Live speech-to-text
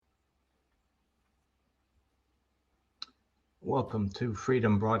Welcome to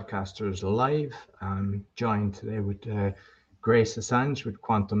Freedom Broadcasters Live. I'm joined today with Grace Assange with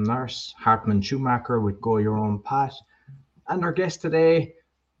Quantum Nurse, Hartman Schumacher with Go Your Own Path, and our guest today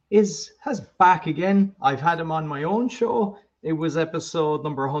has back again. I've had him on my own show. It was episode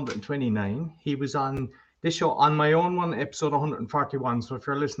number 129. He was on this show on my own one, episode 141. So if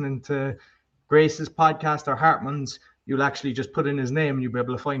you're listening to Grace's podcast or Hartman's, you'll actually just put in his name and you'll be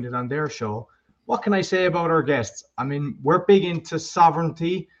able to find it on their show. What can I say about our guests? I mean, we're big into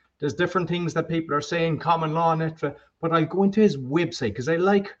sovereignty. There's different things that people are saying, common law, etc. But I'll go into his website because I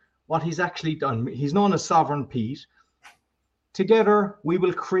like what he's actually done. He's known as Sovereign Pete. Together, we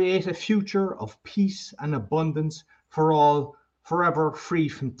will create a future of peace and abundance for all, forever free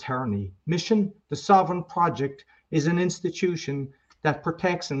from tyranny. Mission: the Sovereign Project is an institution that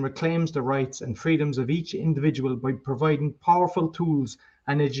protects and reclaims the rights and freedoms of each individual by providing powerful tools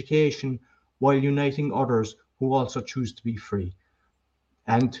and education while uniting others who also choose to be free.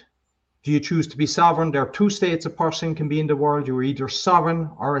 And do you choose to be sovereign? There are two states a person can be in the world. You're either sovereign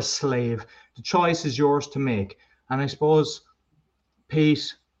or a slave. The choice is yours to make. And I suppose,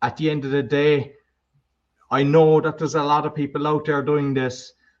 Pete, at the end of the day, I know that there's a lot of people out there doing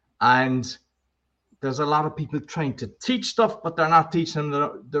this, and there's a lot of people trying to teach stuff, but they're not teaching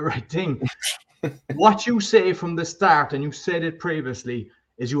them the right thing. What you say from the start, and you said it previously,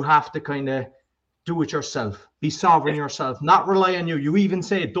 is you have to kind of do it yourself, be sovereign yourself, not rely on you. You even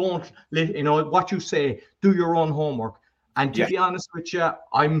say, don't, what you say, do your own homework. And to be honest with you,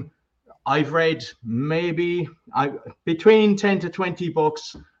 I've read maybe between 10 to 20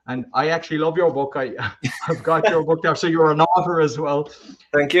 books, and I actually love your book. I've got your book there, so you're an author as well.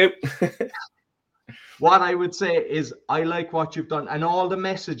 Thank you. What I would say is I like what you've done, and all the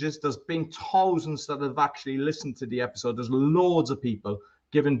messages. There's been thousands that have actually listened to the episode. There's loads of people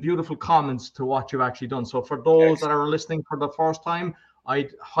giving beautiful comments to what you've actually done. So for those that are listening for the first time,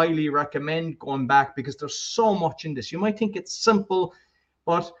 I'd highly recommend going back, because there's so much in this. You might think it's simple,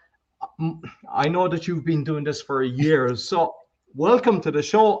 but I know that you've been doing this for years. So welcome to the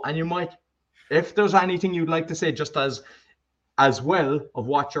show. And you might, if there's anything you'd like to say, just as well of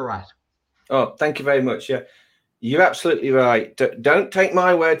what you're at. Oh, thank you very much. Yeah, you're absolutely right. Don't take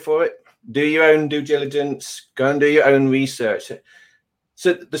my word for it. Do your own due diligence. Go and do your own research.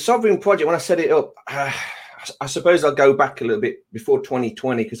 So the Sovereign Project, when I set it up, I suppose I'll go back a little bit before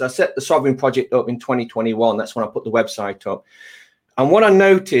 2020, because I set the Sovereign Project up in 2021. That's when I put the website up. And what I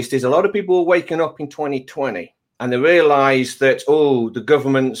noticed is a lot of people were waking up in 2020 and they realized that, the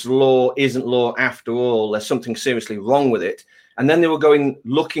government's law isn't law after all. There's something seriously wrong with it. And then they were going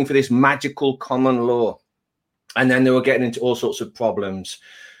looking for this magical common law. And then they were getting into all sorts of problems.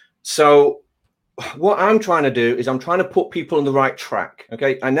 So what I'm trying to do is I'm trying to put people on the right track.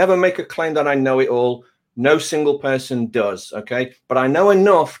 Okay. I never make a claim that I know it all. No single person does. Okay. But I know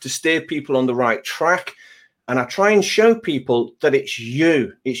enough to steer people on the right track. And I try and show people that it's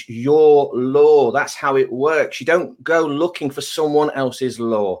your law. That's how it works. You don't go looking for someone else's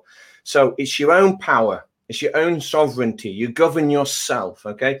law. So it's your own power. It's your own sovereignty. You govern yourself.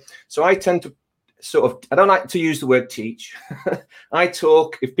 Okay. So I tend to I don't like to use the word teach. I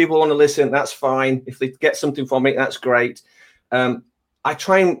talk. If people want to listen, that's fine. If they get something from it, that's great. I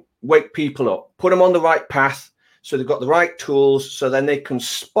try and wake people up, put them on the right path, so they've got the right tools, so then they can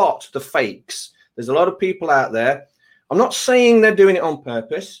spot the fakes. There's a lot of people out there. I'm not saying they're doing it on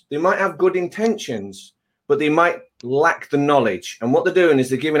purpose. They might have good intentions, but they might lack the knowledge. And what they're doing is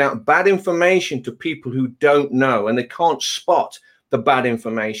they're giving out bad information to people who don't know, and they can't spot the bad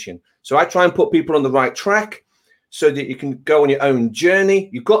information. So I try and put people on the right track so that you can go on your own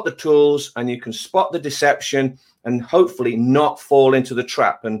journey. You've got the tools and you can spot the deception and hopefully not fall into the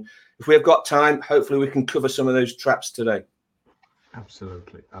trap. And if we've got time, hopefully we can cover some of those traps today.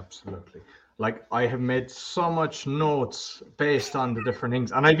 Absolutely. Absolutely. Like, I have made so much notes based on the different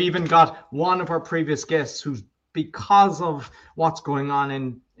things. And I've even got one of our previous guests who's, because of what's going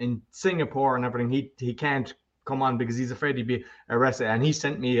on in Singapore and everything, he can't come on because he's afraid he'd be arrested. And he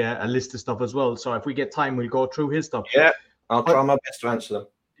sent me a list of stuff as well. So if we get time, we'll go through his stuff. Yeah, I'll try my best to answer them.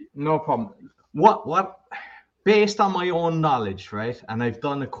 No problem. What based on my own knowledge, right? And I've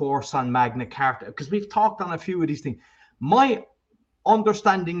done a course on Magna Carta, because we've talked on a few of these things. My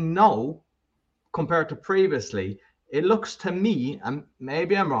understanding now, compared to previously, it looks to me, and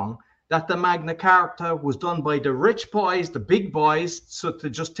maybe I'm wrong, that the Magna Carta was done by the rich boys, the big boys, so to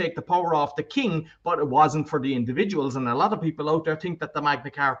just take the power off the king, but it wasn't for the individuals. And a lot of people out there think that the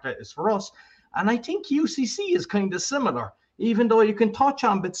Magna Carta is for us. And I think UCC is kind of similar, even though you can touch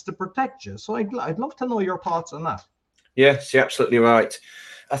on bits to protect you. So I'd love to know your thoughts on that. Yes, you're absolutely right.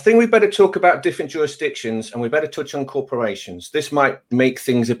 I think we better talk about different jurisdictions, and we better touch on corporations. This might make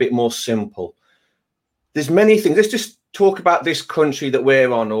things a bit more simple. There's many things. Let's just talk about this country that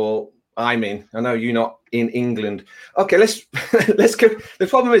we're on, or I'm in. I know you're not in England. Okay, let's go. The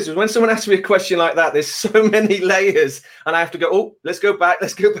problem is when someone asks me a question like that, there's so many layers, and I have to go, oh, let's go back.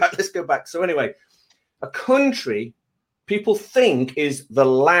 So anyway, a country, people think, is the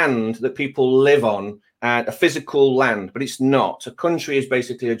land that people live on, and a physical land, but it's not. A country is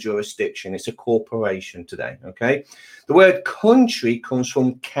basically a jurisdiction. It's a corporation today, okay? The word country comes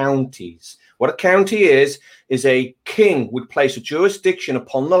from counties. What a county is a king would place a jurisdiction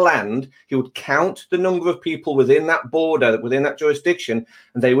upon the land. He would count the number of people within that border, within that jurisdiction,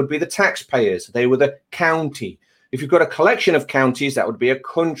 and they would be the taxpayers. They were the county. If you've got a collection of counties, that would be a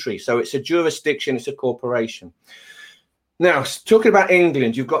country. So it's a jurisdiction, it's a corporation. Now, talking about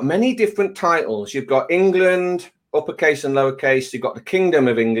England, you've got many different titles. You've got England, uppercase and lowercase. You've got the Kingdom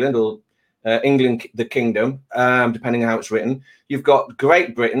of England, or England, the Kingdom, depending on how it's written. You've got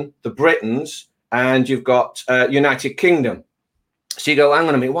Great Britain, the Britons, and you've got United Kingdom. So you go, hang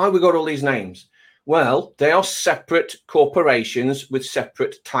on a minute, why have we got all these names? Well, they are separate corporations with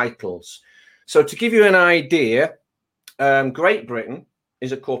separate titles. So to give you an idea, Great Britain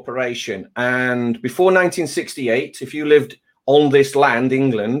is a corporation, and before 1968, if you lived on this land,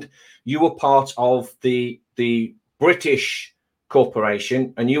 England, you were part of the British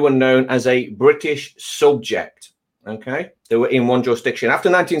corporation, and you were known as a British subject. Okay, they were in one jurisdiction. After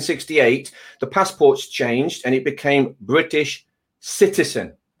 1968, the passports changed and it became British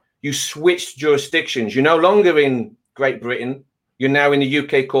citizen. You switched jurisdictions. You're no longer in Great Britain. You're now in the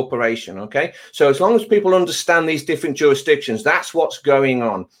UK corporation, okay? So as long as people understand these different jurisdictions, that's what's going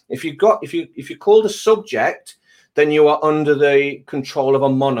on. If you're called a subject, then you are under the control of a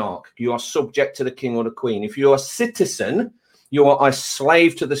monarch. You are subject to the king or the queen. If you're a citizen, you are a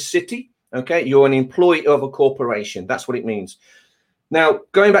slave to the city, okay? You're an employee of a corporation. That's what it means. Now,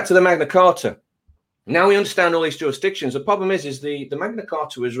 going back to the Magna Carta, now we understand all these jurisdictions. The problem is the Magna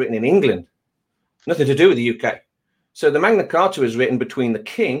Carta was written in England, nothing to do with the UK. So the Magna Carta is written between the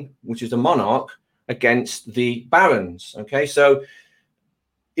king, which is the monarch, against the barons. Okay, so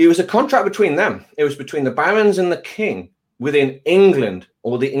it was a contract between them. It was between the barons and the king within England,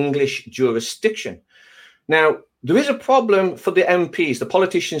 or the English jurisdiction. Now, there is a problem for the MPs, the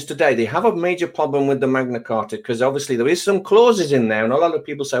politicians today. They have a major problem with the Magna Carta because obviously there is some clauses in there, and a lot of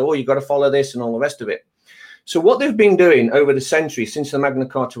people say, oh, you've got to follow this and all the rest of it. So what they've been doing over the centuries since the Magna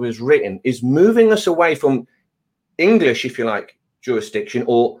Carta was written is moving us away from English, if you like, jurisdiction,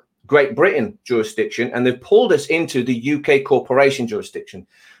 or Great Britain jurisdiction, and they've pulled us into the UK corporation jurisdiction.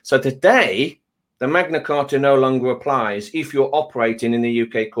 So today, the Magna Carta no longer applies if you're operating in the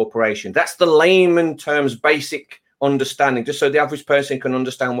UK corporation. That's the layman terms basic understanding, just so the average person can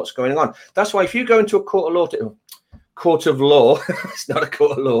understand what's going on. That's why if you go into a court of law, it's not a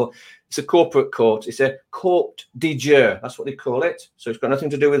court of law, it's a corporate court. It's a court de jure. That's what they call it. So it's got nothing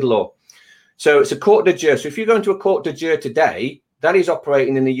to do with law. So it's a court de jure. So if you go into a court de jure today, that is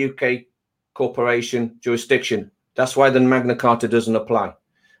operating in the UK corporation jurisdiction. That's why the Magna Carta doesn't apply.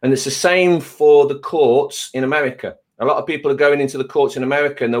 And it's the same for the courts in America. A lot of people are going into the courts in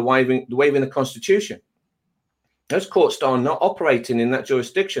America and they're waving the Constitution. Those courts are not operating in that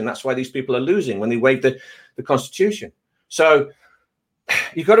jurisdiction. That's why these people are losing when they wave the Constitution. So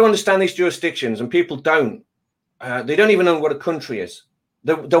you've got to understand these jurisdictions, and people don't. They don't even know what a country is.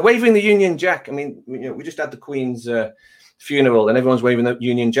 They're waving the Union Jack. I mean, we just had the Queen's funeral and everyone's waving the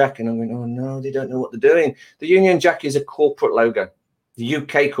Union Jack. And I'm going, oh, no, they don't know what they're doing. The Union Jack is a corporate logo, the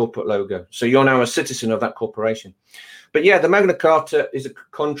UK corporate logo. So you're now a citizen of that corporation. But yeah, the Magna Carta is a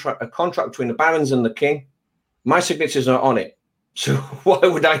contract between the barons and the king. My signature's not on it. So why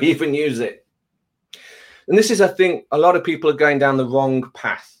would I even use it? And this is, I think, a lot of people are going down the wrong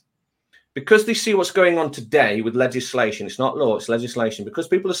path. Because they see what's going on today with legislation, it's not law, it's legislation. Because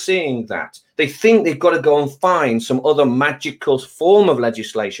people are seeing that, they think they've got to go and find some other magical form of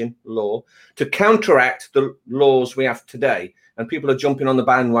legislation, law, to counteract the laws we have today. And people are jumping on the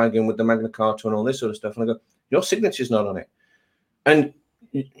bandwagon with the Magna Carta and all this sort of stuff. And I go, your signature's not on it. And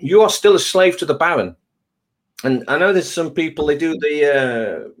you are still a slave to the baron. And I know there's some people, they do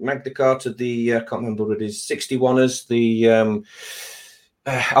the Magna Carta, I can't remember what it is, 61ers,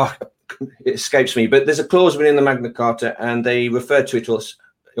 it escapes me, but there's a clause within the Magna Carta and they refer to it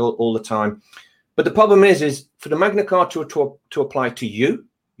all the time. But the problem is for the Magna Carta to apply to you,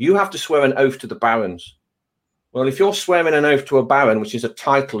 you have to swear an oath to the barons. Well, if you're swearing an oath to a baron, which is a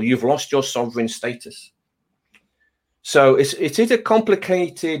title, you've lost your sovereign status. So it is a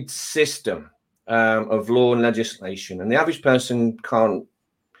complicated system of law and legislation, and the average person can't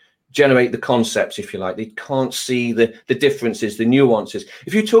generate the concepts, if you like. They can't see the differences, the nuances.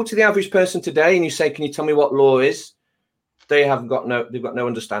 If you talk to the average person today and you say, can you tell me what law is? They've got no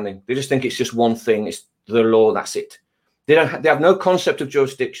understanding. They just think it's just one thing. It's the law. That's it. They have no concept of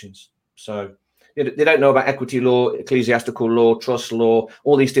jurisdictions. So they don't know about equity law, ecclesiastical law, trust law,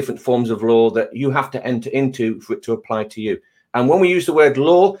 all these different forms of law that you have to enter into for it to apply to you. And when we use the word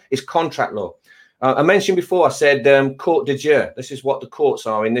law, it's contract law. I mentioned before, I said court de jure. This is what the courts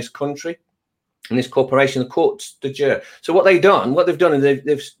are in this country, in this corporation, the courts de jure. So what they've done is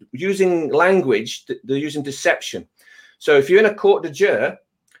they've using language, they're using deception. So if you're in a court de jure,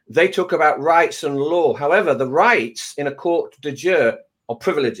 they talk about rights and law. However, the rights in a court de jure are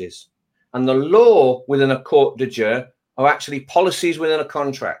privileges. And the law within a court de jure are actually policies within a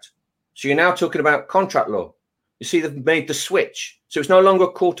contract. So you're now talking about contract law. You see, they've made the switch. So it's no longer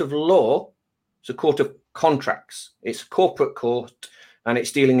a court of law. It's a court of contracts. It's a corporate court, and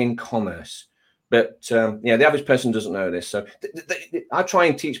it's dealing in commerce. But yeah, the average person doesn't know this. So I try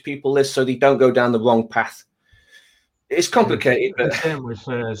and teach people this so they don't go down the wrong path. It's complicated. But same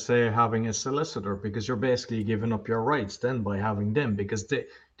with say having a solicitor, because you're basically giving up your rights then by having them, because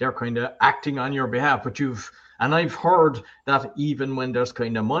they're kind of acting on your behalf. But and I've heard that even when there's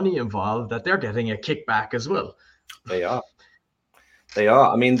kind of money involved, that they're getting a kickback as well. They are.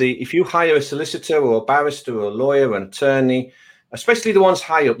 I mean, if you hire a solicitor or a barrister or a lawyer, an attorney, especially the ones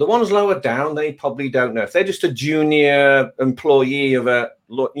high up, the ones lower down, they probably don't know. If they're just a junior employee of a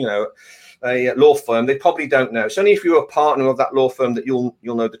law firm, they probably don't know. It's only if you're a partner of that law firm that you'll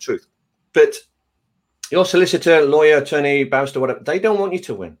know the truth. But your solicitor, lawyer, attorney, barrister, whatever, they don't want you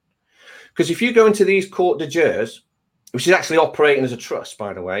to win. Because if you go into these court de jures, which is actually operating as a trust,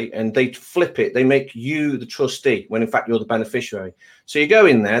 by the way, and they flip it, they make you the trustee when in fact you're the beneficiary. So you go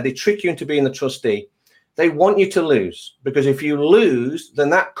in there, they trick you into being the trustee. They want you to lose, because if you lose, then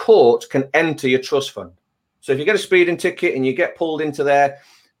that court can enter your trust fund. So if you get a speeding ticket and you get pulled into there,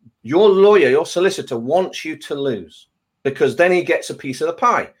 your lawyer, your solicitor wants you to lose, because then he gets a piece of the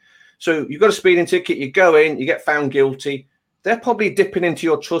pie. So you've got a speeding ticket, you go in, you get found guilty. They're probably dipping into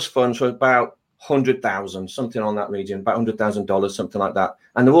your trust funds for about 100,000, something on that region, about $100,000, something like that.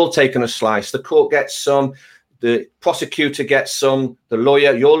 And they're all taking a slice. The court gets some, the prosecutor gets some, the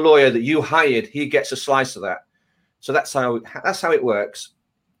lawyer, your lawyer that you hired, he gets a slice of that. So that's how it works.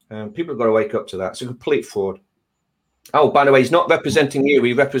 People have got to wake up to that. It's a complete fraud. Oh, by the way, he's not representing you.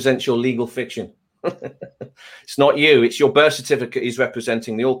 He represents your legal fiction. It's not you. It's your birth certificate he's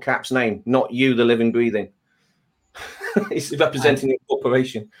representing, the all caps name, not you, the living, breathing. He's representing the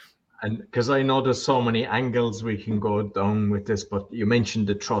corporation. And because I know there's so many angles we can go down with this, but you mentioned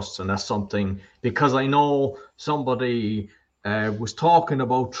the trusts, and that's something, because I know somebody was talking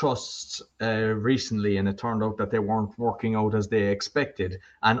about trusts recently, and it turned out that they weren't working out as they expected.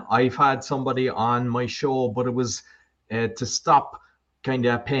 And I've had somebody on my show, but it was to stop kind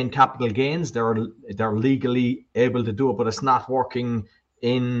of paying capital gains. They're legally able to do it, but it's not working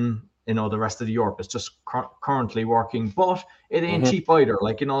in the rest of Europe. It's just currently working, but it ain't cheap either.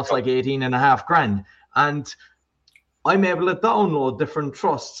 Like, it's like 18.5 grand. And I'm able to download different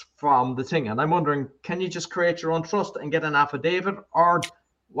trusts from the thing. And I'm wondering, can you just create your own trust and get an affidavit, or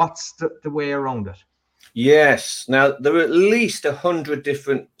what's the way around it? Yes. Now, there are at least 100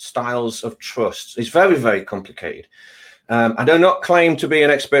 different styles of trusts. It's very, very complicated. I do not claim to be an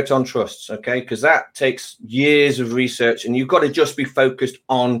expert on trusts, okay, because that takes years of research, and you've got to just be focused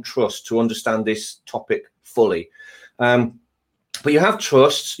on trust to understand this topic fully. But you have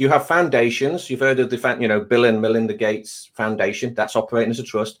trusts, you have foundations. You've heard of the Bill and Melinda Gates Foundation. That's operating as a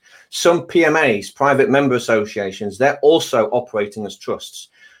trust. Some PMAs, private member associations, they're also operating as trusts.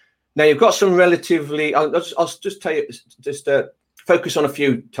 Now, you've got some relatively, I'll just tell you, focus on a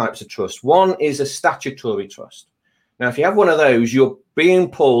few types of trust. One is a statutory trust. Now, if you have one of those, you're being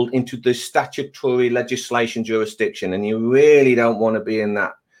pulled into the statutory legislation jurisdiction, and you really don't want to be in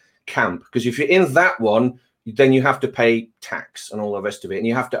that camp, because if you're in that one, then you have to pay tax and all the rest of it, and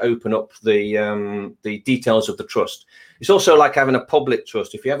you have to open up the details of the trust. It's also like having a public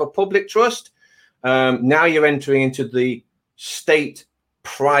trust. If you have a public trust, now you're entering into the state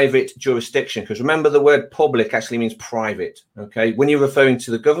private jurisdiction, because remember, the word public actually means private. Okay, when you're referring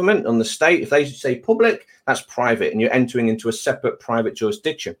to the government and the state, if they say public, that's private, and you're entering into a separate private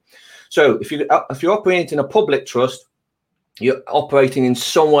jurisdiction. So if you're operating in a public trust, you're operating in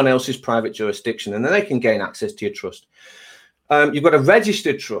someone else's private jurisdiction, and then they can gain access to your trust. You've got a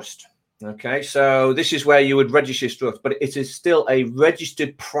registered trust. Okay, so this is where you would register your trust, but it is still a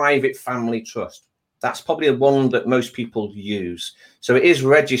registered private family trust. That's probably the one that most people use. So it is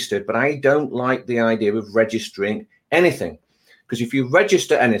registered, but I don't like the idea of registering anything, Because if you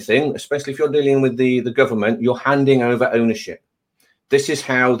register anything, especially if you're dealing with the government, you're handing over ownership. This is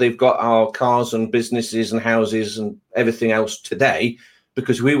how they've got our cars and businesses and houses and everything else today,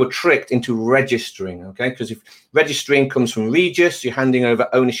 because we were tricked into registering, okay? Because if registering comes from Regis, you're handing over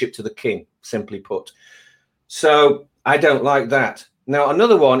ownership to the king, simply put. So I don't like that. Now,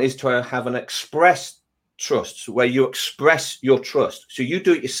 another one is to have an express trust, where you express your trust. So you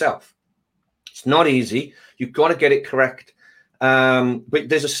do it yourself. It's not easy. You've got to get it correct. But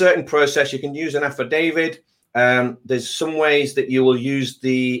there's a certain process. You can use an affidavit. There's some ways that you will use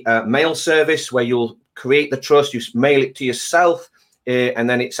the mail service, where you'll create the trust, you mail it to yourself, and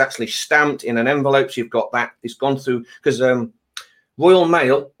then it's actually stamped in an envelope. So you've got that. It's gone through, because Royal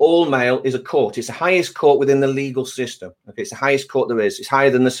Mail, all mail is a court. It's the highest court within the legal system. Okay, it's the highest court there is. It's higher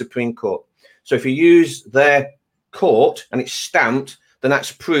than the Supreme Court. So if you use their court and it's stamped, then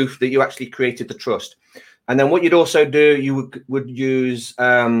that's proof that you actually created the trust. And then what you'd also do, you would use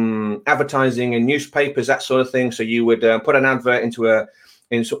advertising in newspapers, that sort of thing. So you would put an advert into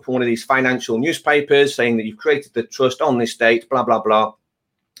one of these financial newspapers saying that you've created the trust on this date, blah, blah, blah.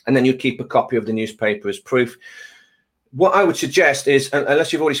 And then you keep a copy of the newspaper as proof. What I would suggest is,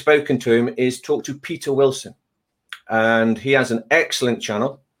 unless you've already spoken to him, is talk to Peter Wilson. And he has an excellent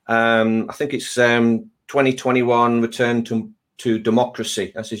channel. I think it's 2021 Return to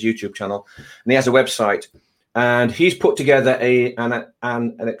Democracy. That's his YouTube channel. And he has a website. And he's put together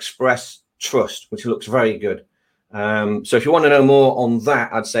an express trust, which looks very good. So if you want to know more on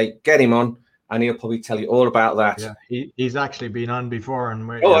that, I'd say get him on, and he'll probably tell you all about that. Yeah, he's actually been on before, and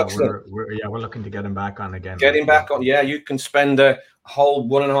we're looking to get him back on again. Get him back on. Yeah, you can spend a whole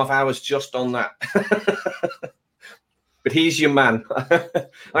 1.5 hours just on that. But he's your man.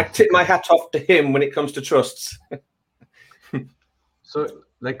 I tip my hat off to him when it comes to trusts. So,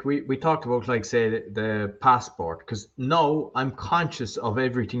 like we talked about, like, say, the passport, because now I'm conscious of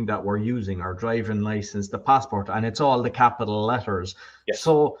everything that we're using, our driving license, the passport, and it's all the capital letters. Yes.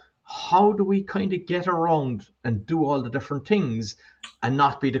 So how do we kind of get around and do all the different things and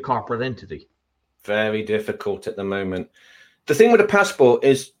not be the corporate entity? Very difficult at the moment. The thing with a passport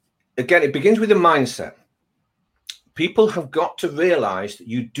is, again, it begins with a mindset. People have got to realize that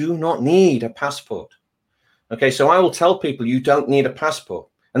you do not need a passport. Okay, so I will tell people you don't need a passport.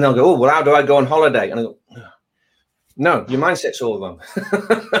 And they'll go, oh, well, how do I go on holiday? And I go, no, your mindset's all wrong.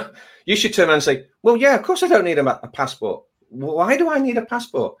 You should turn around and say, well, yeah, of course I don't need a passport. Why do I need a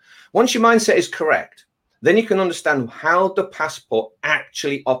passport? Once your mindset is correct, then you can understand how the passport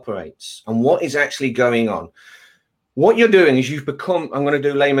actually operates and what is actually going on. What you're doing is you've become, I'm going to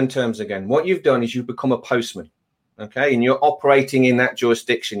do layman terms again. What you've done is you've become a postman. Okay, and you're operating in that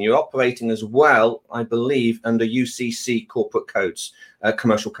jurisdiction. You're operating as well, I believe, under UCC corporate codes,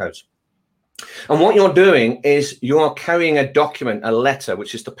 commercial codes. And what you're doing is you are carrying a document, a letter,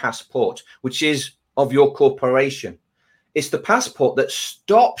 which is the passport, which is of your corporation. It's the passport that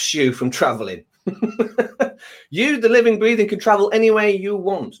stops you from traveling. You, the living, breathing, can travel any way you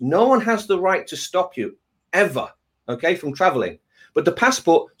want. No one has the right to stop you ever, okay, from traveling. But the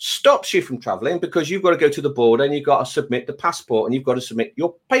passport stops you from traveling because you've got to go to the border and you've got to submit the passport and you've got to submit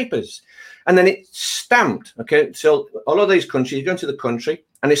your papers. And then it's stamped, okay? So all of these countries, you go into the country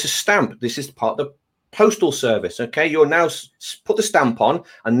and it's a stamp. This is part of the postal service, okay? You're now put the stamp on,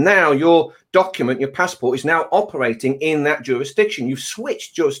 and now your document, your passport, is now operating in that jurisdiction. You've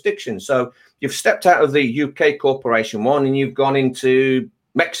switched jurisdictions. So you've stepped out of the UK corporation one and you've gone into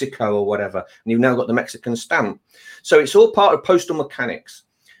Mexico or whatever, and you've now got the Mexican stamp. So it's all part of postal mechanics.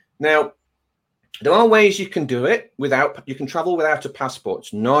 Now, there are ways you can do it without, you can travel without a passport.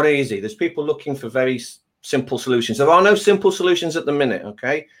 It's not easy. There's people looking for very simple solutions. There are no simple solutions at the minute,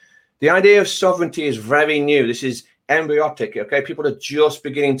 okay? The idea of sovereignty is very new. This is embryotic, okay? People are just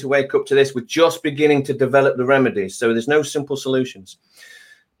beginning to wake up to this. We're just beginning to develop the remedies. So there's no simple solutions.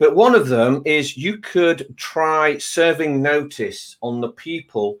 But one of them is you could try serving notice on the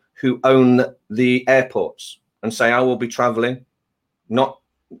people who own the airports and say, I will be traveling, not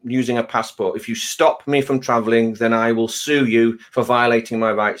using a passport. If you stop me from traveling, then I will sue you for violating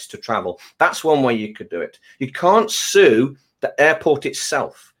my rights to travel. That's one way you could do it. You can't sue the airport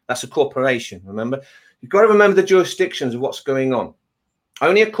itself. That's a corporation, remember? You've got to remember the jurisdictions of what's going on.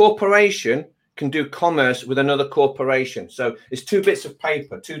 Only a corporation can do commerce with another corporation. So it's two bits of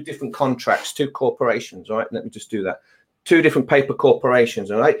paper, two different contracts, two corporations. All right, let me just do that. Two different paper corporations.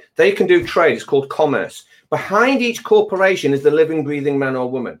 All right, they can do trade. It's called commerce. Behind each corporation is the living, breathing man or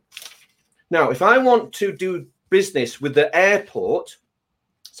woman. Now, if I want to do business with the airport,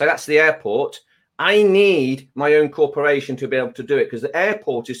 so that's the airport, I need my own corporation to be able to do it, because the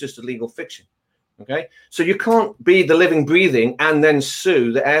airport is just a legal fiction. Okay, so you can't be the living, breathing, and then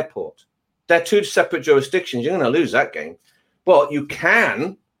sue the airport. They're two separate jurisdictions. You're going to lose that game. But you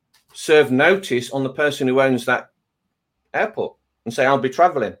can serve notice on the person who owns that airport and say, I'll be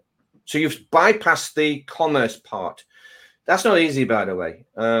traveling. So you've bypassed the commerce part. That's not easy, by the way.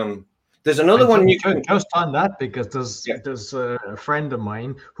 There's another one you can just on that, because there's a friend of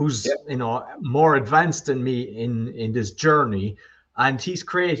mine who's more advanced than me in this journey, and he's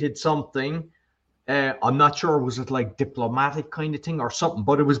created something. I'm not sure, was it like diplomatic kind of thing or something,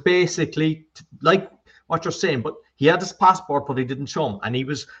 but it was basically like what you're saying. But he had his passport, but he didn't show him, and he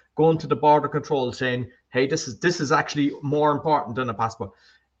was going to the border control saying, "Hey, this is actually more important than a passport."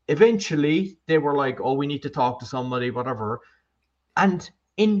 Eventually, they were like, "Oh, we need to talk to somebody, whatever," and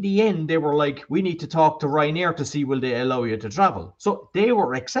in the end, they were like, "We need to talk to Ryanair to see will they allow you to travel." So they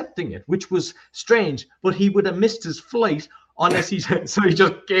were accepting it, which was strange. But he would have missed his flight unless he so he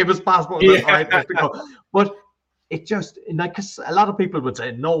just gave his passport. Yeah. Right, to go. But it just, like, cause a lot of people would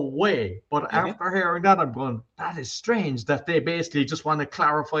say no way. But after hearing that, I'm going, that is strange that they basically just want to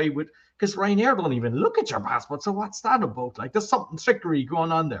clarify with, because Ryanair don't even look at your passport. So what's that about? Like, there's something trickery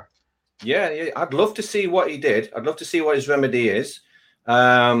going on there. Yeah, I'd love to see what he did. I'd love to see what his remedy is.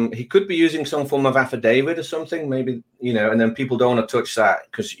 He could be using some form of affidavit or something, maybe, and then people don't want to touch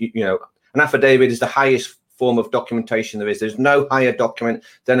that because, an affidavit is the highest form of documentation there is. There's no higher document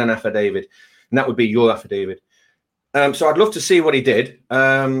than an affidavit, and that would be your affidavit. So I'd love to see what he did.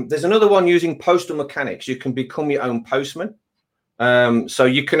 There's another one using postal mechanics. You can become your own postman. So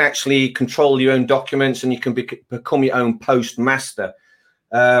you can actually control your own documents, and you can become your own postmaster.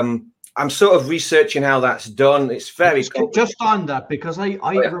 I'm sort of researching how that's done. It's very just on that, because I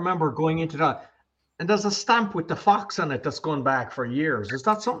remember going into that, and there's a stamp with the fox on it that's gone back for years. Is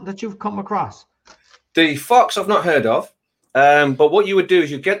that something that you've come across? The fox I've not heard of, but what you would do is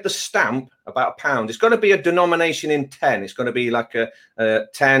you get the stamp, about £1. It's going to be a denomination in 10. It's going to be like a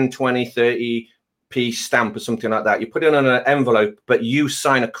 10, 20, 30p stamp or something like that. You put it on an envelope, but you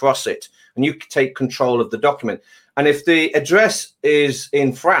sign across it, and you take control of the document. And if the address is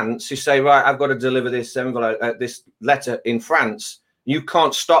in France, you say, right, I've got to deliver this envelope, this letter in France. You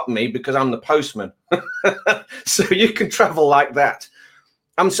can't stop me because I'm the postman. So you can travel like that.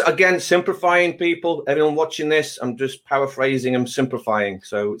 I'm, again, simplifying, people. Everyone watching this, I'm just paraphrasing and simplifying.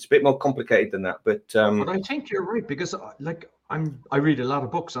 So it's a bit more complicated than that. But I think you're right, because I read a lot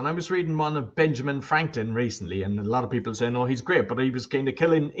of books, and I was reading one of Benjamin Franklin recently, and a lot of people say, no, he's great, but he was kind of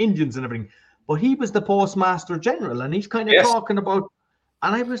killing Indians and everything. But he was the Postmaster General, and he's kind of talking about,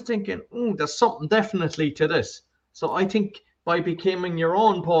 and I was thinking, there's something definitely to this. So I think by becoming your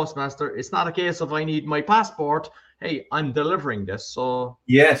own postmaster, it's not a case of I need my passport. Hey, I'm delivering this. So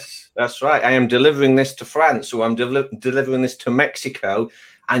yes, that's right. I am delivering this to France, or I'm delivering this to Mexico,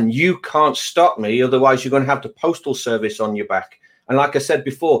 and you can't stop me. Otherwise, you're going to have the Postal Service on your back. And like I said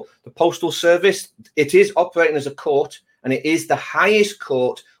before, the Postal Service, it is operating as a court, and it is the highest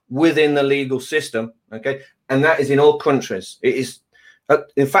court within the legal system, okay? And that is in all countries. It is,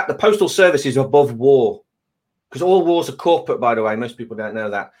 in fact, the Postal Service is above war, because all wars are corporate, by the way. Most people don't know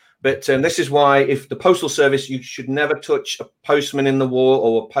that. But this is why, if the Postal Service, you should never touch a postman in the war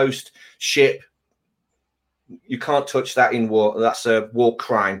or a post ship. You can't touch that in war. That's a war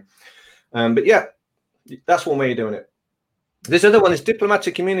crime. But yeah, that's one way of doing it. This other one is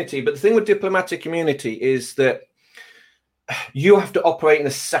diplomatic immunity. But the thing with diplomatic immunity is that you have to operate in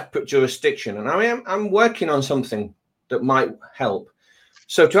a separate jurisdiction, and I'm working on something that might help.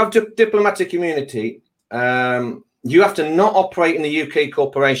 So to have diplomatic immunity, you have to not operate in the UK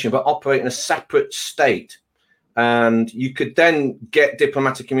corporation, but operate in a separate state, and you could then get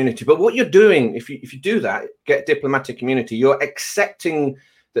diplomatic immunity. But what you're doing, if you do that, get diplomatic immunity, you're accepting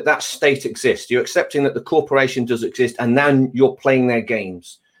that state exists. You're accepting that the corporation does exist, and then you're playing their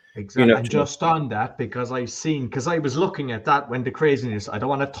games. Exactly. And just on that, because I was looking at that when the craziness, I don't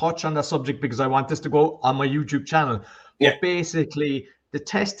want to touch on the subject because I want this to go on my YouTube channel. But basically, the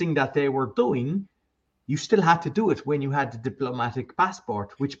testing that they were doing, you still had to do it when you had the diplomatic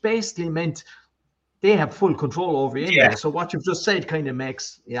passport, which basically meant they have full control over you anyway. So what you've just said kind of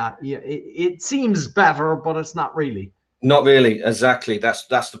makes, it seems better, but it's not really. Not really. Exactly. That's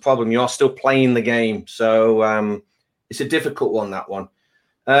the problem. You're still playing the game. So it's a difficult one, that one.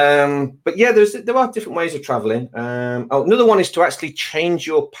 But yeah, there are different ways of traveling. Another one is to actually change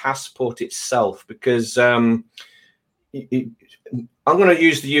your passport itself, because I'm going to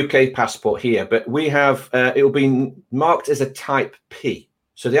use the UK passport here, but we have it will be marked as a type P.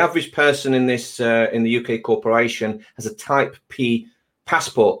 So the average person in this in the UK corporation has a type P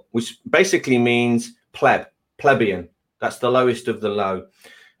passport, which basically means plebeian. That's the lowest of the low.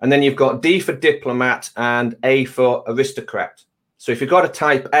 And then you've got D for diplomat and A for aristocrat. So if you've got a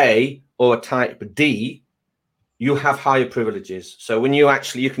type A or a type D, you have higher privileges. So when you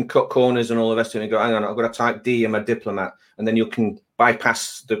can cut corners and all the rest of it and go, hang on, I've got a type D, I'm a diplomat. And then you can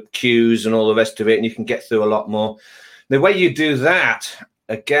bypass the queues and all the rest of it, and you can get through a lot more. The way you do that,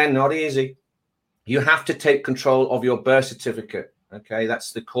 again, not easy. You have to take control of your birth certificate. Okay,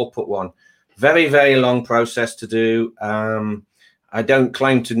 that's the corporate one. Very, very long process to do. I don't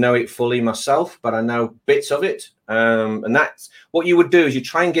claim to know it fully myself, but I know bits of it. And that's what you would do is you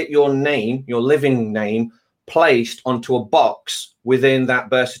try and get your name, your living name, placed onto a box within that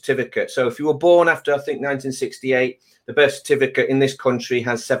birth certificate. So if you were born after, I think, 1968, the birth certificate in this country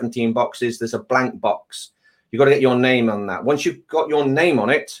has 17 boxes. There's a blank box. You've got to get your name on that. Once you've got your name on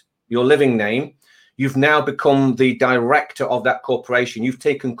it, your living name, you've now become the director of that corporation. You've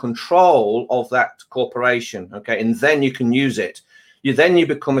taken control of that corporation, okay? And then you can use it. You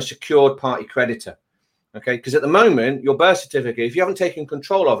become a secured party creditor, okay? Because at the moment, your birth certificate, if you haven't taken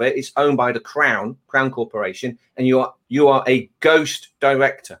control of it, it's owned by the Crown Corporation, and you are a ghost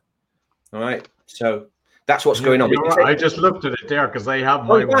director, all right? So that's what's going on. I just looked at it there because I have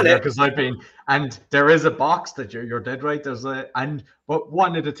my one there because I've been, and there is a box that you're dead right. But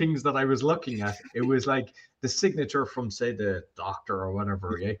one of the things that I was looking at, it was like the signature from, say, the doctor or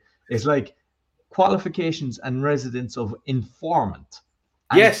whatever, yeah, is like qualifications and residence of informant.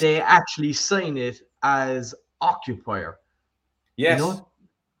 And yes, they actually sign it as occupier. Yes. You know?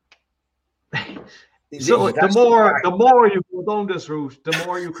 So the more you go down this route, the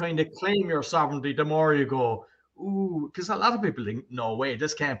more you kind of claim your sovereignty, the more you go, ooh, because a lot of people think, no way,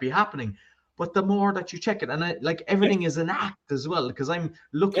 this can't be happening. But the more that you check it, and like everything is an act as well, because I'm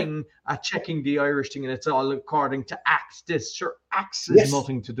looking at checking the Irish thing, and it's all according to Acts. This sure Acts is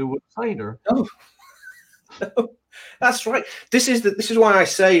nothing to do with cider. No. That's right. This is why I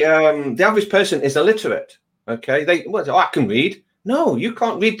say the average person is illiterate. Okay, I can read. No, you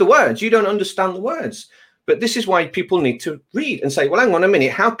can't read the words. You don't understand the words. But this is why people need to read and say, well, hang on a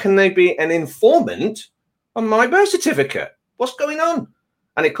minute. How can they be an informant on my birth certificate? What's going on?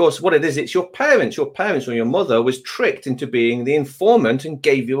 And of course, what it is, it's your parents. Your parents or your mother was tricked into being the informant and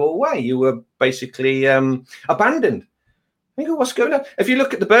gave you away. You were basically abandoned. I think, what's going on? If you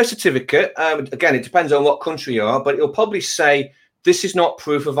look at the birth certificate, again, it depends on what country you are, but it'll probably say, this is not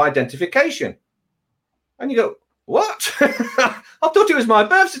proof of identification. And you go, what? I thought it was my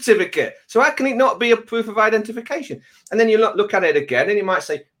birth certificate. So how can it not be a proof of identification? And then you look at it again and it might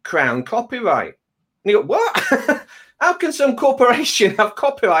say Crown copyright. And you go, what? How can some corporation have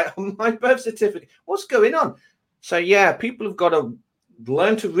copyright on my birth certificate? What's going on? So yeah, people have got to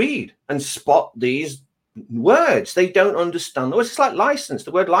learn to read and spot these words. They don't understand the words. It's like license.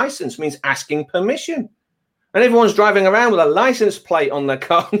 The word license means asking permission. And everyone's driving around with a license plate on their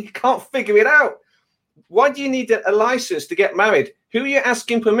car and you can't figure it out. Why do you need a license to get married? Who are you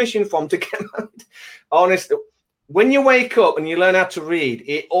asking permission from to get married? Honestly, when you wake up and you learn how to read,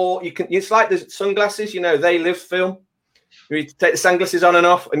 it's like the sunglasses, They Live film. You take the sunglasses on and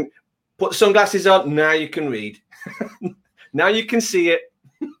off and put the sunglasses on. Now you can read. Now you can see it.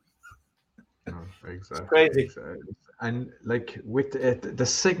 Oh, exactly. It's crazy. And like with the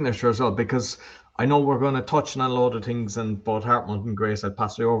signature as well, because I know we're going to touch on a lot of things, and both Hartmut and Grace, I'll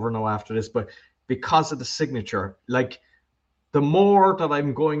pass you over now after this, but because of the signature, like the more that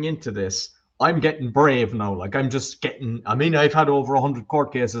I'm going into this, I'm getting brave now. Like I'm just getting, I've had over 100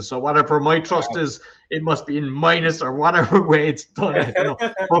 court cases, so whatever my trust is, it must be in minus or whatever way it's done.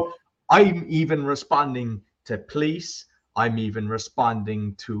 But I'm even responding to police. I'm even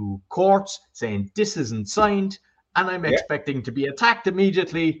responding to courts saying this isn't signed, and I'm expecting to be attacked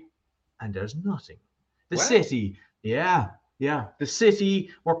immediately, and there's nothing. The city, the city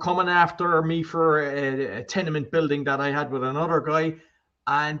were coming after me for a tenement building that I had with another guy,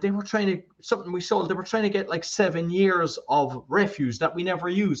 and they were trying to, something we sold, they were trying to get like 7 years of refuse that we never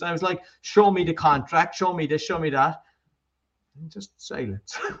used. And I was like, show me the contract, show me this, show me that. And just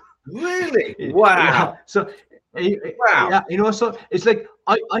silence. Really? Wow. Yeah. So, wow. So it's like,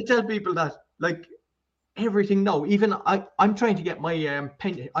 I tell people that, like, everything now, even I'm trying to get my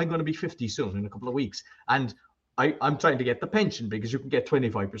pension. I'm going to be 50 soon in a couple of weeks. And I'm trying to get the pension because you can get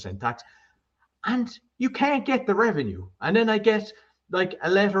 25% tax. And you can't get the revenue. And then I get like a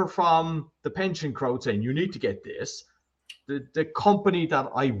letter from the pension crowd saying, you need to get this. The company that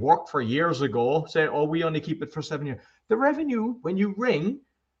I worked for years ago said, oh, we only keep it for 7 years. The revenue, when you ring,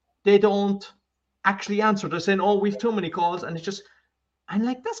 they don't actually answer. They're saying, oh, we've too many calls. And it's just, and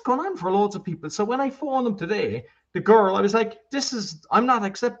like, that's gone on for loads of people. So when I phoned them today, the girl, I was like, I'm not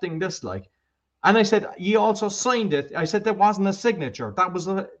accepting this. Like, And I said, you also signed it. I said, there wasn't a signature.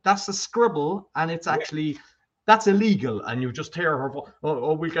 That's a scribble, and it's actually, that's illegal. And you just hear her,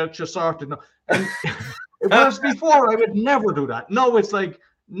 we get you sorted. And whereas before, I would never do that. No, it's like,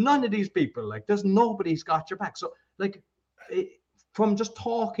 none of these people, like, nobody's got your back. So, like, from just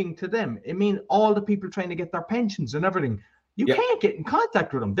talking to them, I mean, all the people trying to get their pensions and everything, you can't get in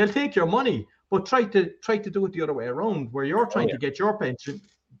contact with them. They'll take your money, but try to do it the other way around, where you're trying to get your pension.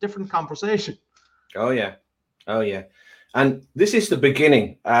 Different conversation. Oh yeah. And this is the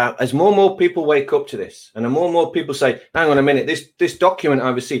beginning. As more and more people wake up to this, and the more and more people say, hang on a minute, this document I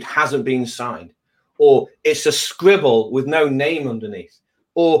received hasn't been signed, or it's a scribble with no name underneath,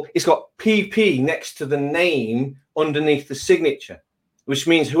 or it's got PP next to the name underneath the signature, which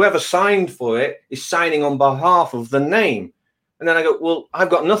means whoever signed for it is signing on behalf of the name. And then I go, well, I've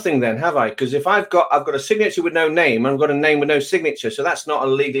got nothing then, have I? Because if I've got a signature with no name, I've got a name with no signature. So that's not a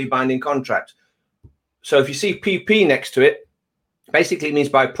legally binding contract. So if you see PP next to it, basically it means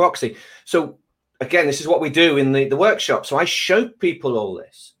by proxy. So again, this is what we do in the workshop. So I show people all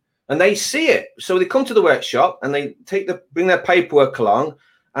this and they see it. So they come to the workshop and they bring their paperwork along,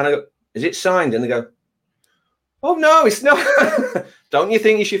 and I go, is it signed? And they go, oh no, it's not. Don't you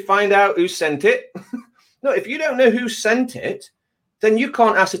think you should find out who sent it? No, if you don't know who sent it, then you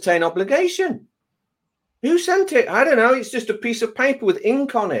can't ascertain obligation. Who sent it? I don't know. It's just a piece of paper with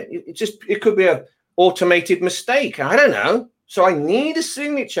ink on it. It could be a automated mistake. I don't know. So I need a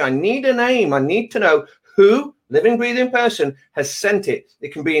signature. I need a name. I need to know who, living, breathing person, has sent it.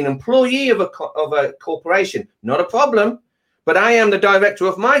 It can be an employee of a corporation. Not a problem. But I am the director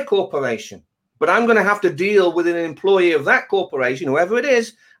of my corporation. But I'm going to have to deal with an employee of that corporation, whoever it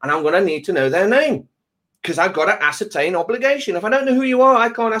is, and I'm going to need to know their name, because I've got to ascertain obligation. If I don't know who you are, I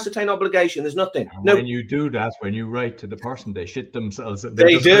can't ascertain obligation. There's nothing. No. When you do that, when you write to the person, they shit themselves. And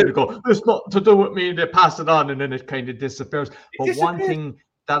they do. Kind of go, it's not to do with me. They pass it on, and then it kind of disappears. One thing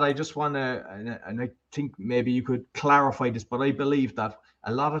that I just want to, and I think maybe you could clarify this, but I believe that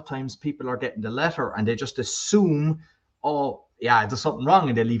a lot of times people are getting the letter and they just assume, oh, yeah, there's something wrong,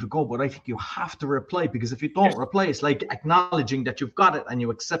 and they leave it go. But I think you have to reply, because if you don't reply, it's like acknowledging that you've got it and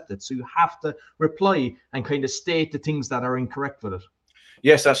you accept it. So you have to reply and kind of state the things that are incorrect with it.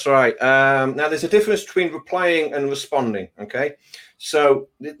 Yes, that's right. Now, there's a difference between replying and responding. Okay. So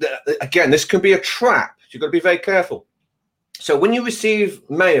again, this can be a trap. You've got to be very careful. So when you receive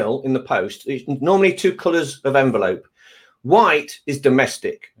mail in the post, it's normally 2 colors of envelope. White is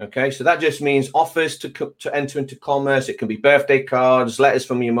domestic, okay? So that just means offers to enter into commerce. It can be birthday cards, letters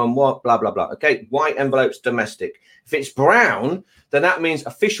from your mum, blah, blah, blah, okay? White envelope's domestic. If it's brown, then that means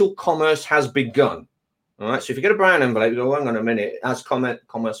official commerce has begun, all right? So if you get a brown envelope, you go, hang on a minute, has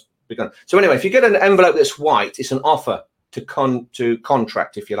commerce begun? So anyway, if you get an envelope that's white, it's an offer to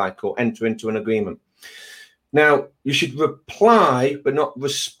contract, if you like, or enter into an agreement. Now, you should reply, but not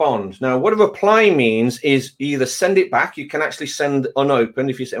respond. Now, what a reply means is either send it back. You can actually send unopened.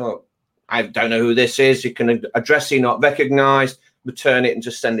 If you say, well, I don't know who this is, you can address it not recognized, return it and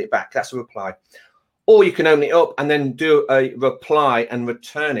just send it back. That's a reply. Or you can open it up and then do a reply and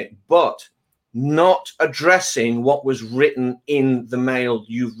return it, but not addressing what was written in the mail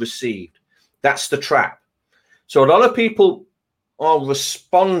you've received. That's the trap. So a lot of people are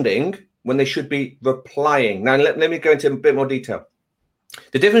responding when they should be replying. Now, let me go into a bit more detail.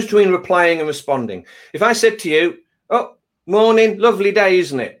 The difference between replying and responding. If I said to you, oh, morning, lovely day,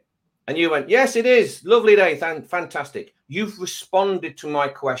 isn't it? And you went, yes, it is. Lovely day. Fantastic. You've responded to my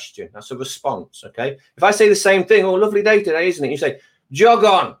question. That's a response, okay? If I say the same thing, oh, lovely day today, isn't it? You say, jog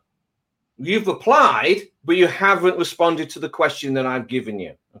on. You've replied, but you haven't responded to the question that I've given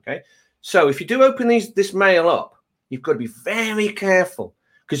you, okay? So if you do open this mail up, you've got to be very careful.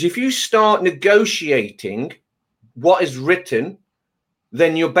 Because if you start negotiating what is written,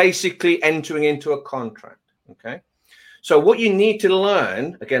 then you're basically entering into a contract, okay? So what you need to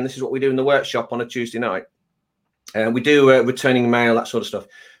learn, again, this is what we do in the workshop on a Tuesday night. We do returning mail, that sort of stuff.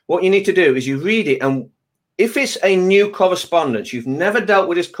 What you need to do is you read it, and if it's a new correspondence, you've never dealt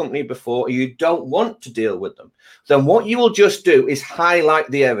with this company before, or you don't want to deal with them, then what you will just do is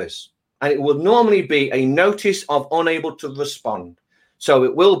highlight the errors. And it will normally be a notice of unable to respond. So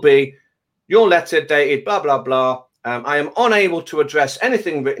it will be your letter dated, blah, blah, blah. I am unable to address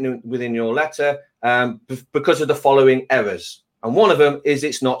anything written within your letter because of the following errors. And one of them is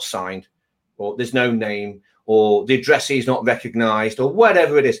it's not signed, or there's no name, or the addressee is not recognized, or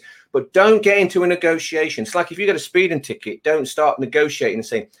whatever it is. But don't get into a negotiation. It's like if you get a speeding ticket, don't start negotiating and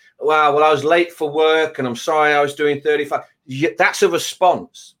saying, wow, well, I was late for work and I'm sorry I was doing 35. That's a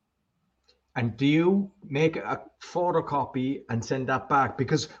response. And do you make a photocopy and send that back?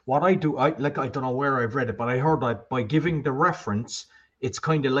 Because what I do, I don't know where I've read it, but I heard that by giving the reference, it's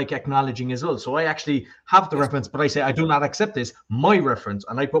kind of like acknowledging as well. So I actually have the reference, but I say I do not accept this, my reference,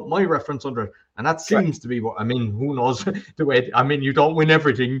 and I put my reference under it. And that seems to be what I mean. Who knows the way? I mean, you don't win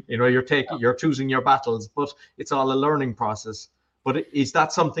everything. You know, you're choosing your battles, but it's all a learning process. But is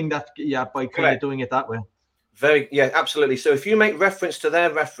that something that by kind of doing it that way? Absolutely. So if you make reference to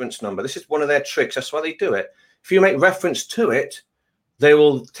their reference number, this is one of their tricks. That's why they do it. If you make reference to it, they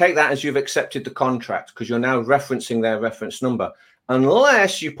will take that as you've accepted the contract because you're now referencing their reference number.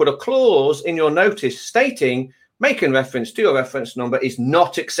 Unless you put a clause in your notice stating making reference to your reference number is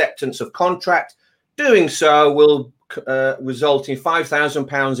not acceptance of contract. Doing so will result in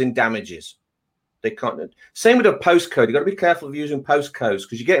 £5,000 in damages. They can't. Same with a postcode. You've got to be careful of using postcodes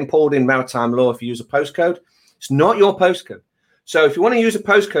because you're getting pulled in maritime law if you use a postcode. It's not your postcode. So if you want to use a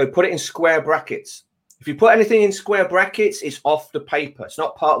postcode, put it in square brackets. If you put anything in square brackets, it's off the paper. It's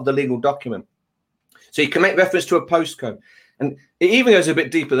not part of the legal document. So you can make reference to a postcode. And it even goes a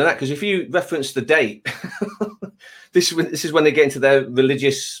bit deeper than that because if you reference the date, this is when they get into their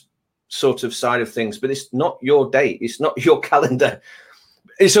religious sort of side of things. But it's not your date. It's not your calendar.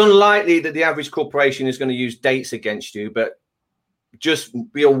 It's unlikely that the average corporation is going to use dates against you, but just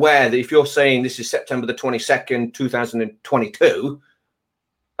be aware that if you're saying this is September the 22nd, 2022,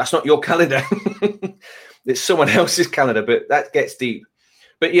 that's not your calendar. It's someone else's calendar, but that gets deep.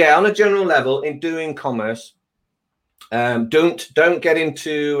 But yeah, on a general level, in doing commerce, don't get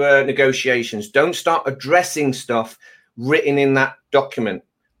into negotiations. Don't start addressing stuff written in that document.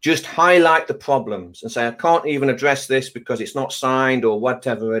 Just highlight the problems and say, I can't even address this because it's not signed or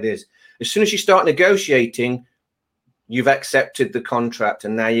whatever it is. As soon as you start negotiating, you've accepted the contract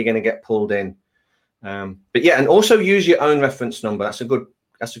and now you're going to get pulled in. But yeah, and also use your own reference number. That's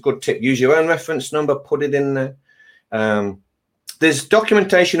a good tip. Use your own reference number, put it in there. There's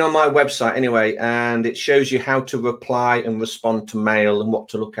documentation on my website anyway, and it shows you how to reply and respond to mail and what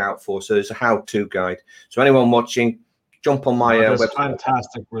to look out for. So there's a how-to guide. So anyone watching, jump on my website.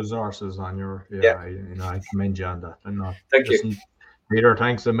 Fantastic resources on your I commend you on that. Thank you, Peter.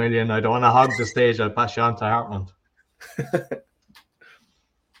 Thanks a million. I don't want to hog the stage. I'll pass you on to Hartmut.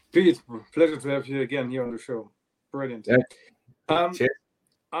 Pete, pleasure to have you again here on the show. Brilliant. Yeah.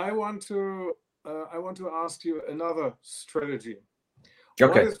 I want to ask you another strategy.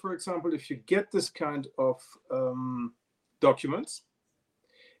 Okay. What is, for example, if you get this kind of documents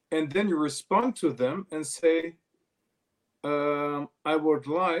and then you respond to them and say, I would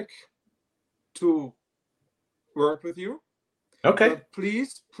like to work with you. Okay. But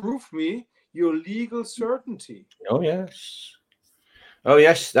please prove me your legal certainty. Oh, yes.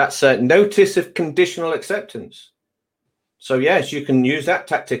 That's a notice of conditional acceptance. So, yes, you can use that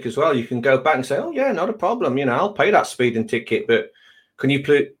tactic as well. You can go back and say, oh, yeah, not a problem. I'll pay that speeding ticket, but can you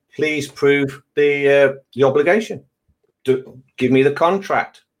please prove the obligation? Give me the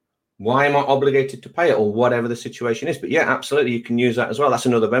contract. Why am I obligated to pay it or whatever the situation is? But, yeah, absolutely, you can use that as well. That's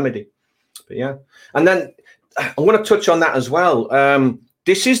another remedy. But, yeah. And then I want to touch on that as well.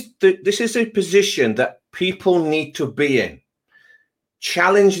 This is a position that people need to be in.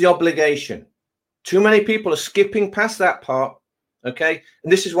 Challenge the obligation. Too many people are skipping past that part, okay?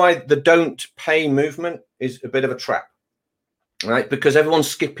 And this is why the don't pay movement is a bit of a trap, right? Because everyone's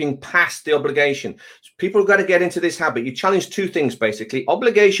skipping past the obligation. So people have got to get into this habit. You challenge two things, basically,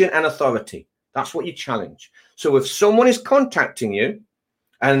 obligation and authority. That's what you challenge. So if someone is contacting you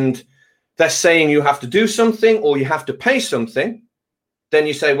and they're saying you have to do something or you have to pay something, then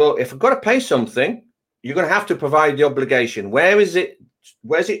you say, well, if I've got to pay something, you're going to have to provide the obligation. Where's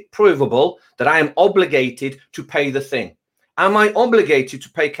it provable that I am obligated to pay the thing? Am I obligated to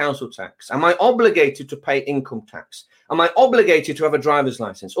pay council tax? Am I obligated to pay income tax? Am I obligated to have a driver's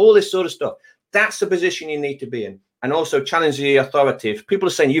license? All this sort of stuff. That's the position you need to be in. And also challenge the authority. If people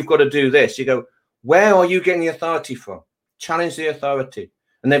are saying you've got to do this, you go, where are you getting the authority from? Challenge the authority.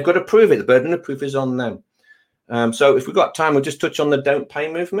 And they've got to prove it. The burden of proof is on them. So if we've got time, we'll just touch on the don't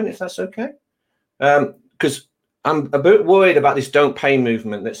pay movement, if that's okay. Because I'm a bit worried about this don't pay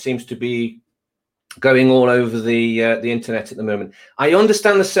movement that seems to be going all over the internet at the moment. I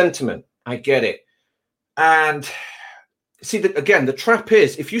understand the sentiment. I get it. And see, again, the trap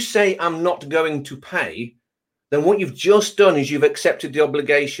is if you say I'm not going to pay, then what you've just done is you've accepted the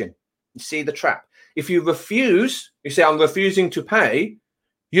obligation. You see the trap. If you refuse, you say I'm refusing to pay,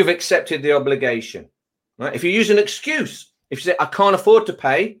 you've accepted the obligation. Right? If you use an excuse, if you say I can't afford to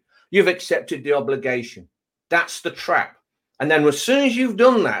pay, you've accepted the obligation. That's the trap. And then as soon as you've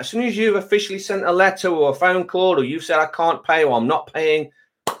done that, as soon as you've officially sent a letter or a phone call or you've said I can't pay or I'm not paying,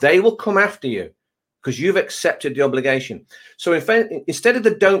 they will come after you because you've accepted the obligation. So instead of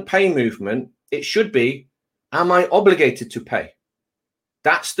the don't pay movement, it should be, am I obligated to pay?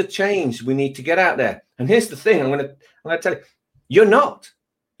 That's the change we need to get out there. And here's the thing, I'm going to tell you, you're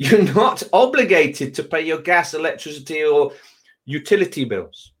not obligated to pay your gas, electricity, or utility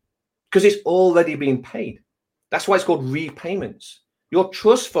bills because it's already been paid. That's why it's called repayments. Your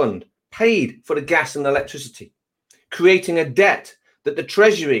trust fund paid for the gas and electricity, creating a debt that the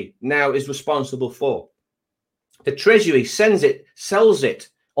Treasury now is responsible for. The Treasury sells it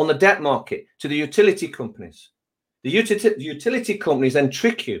on the debt market to the utility companies. The utility companies then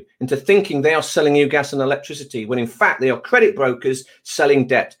trick you into thinking they are selling you gas and electricity, when in fact they are credit brokers selling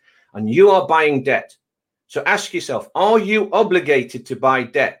debt, and you are buying debt. So ask yourself, are you obligated to buy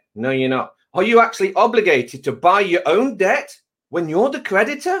debt? No, you're not. Are you actually obligated to buy your own debt when you're the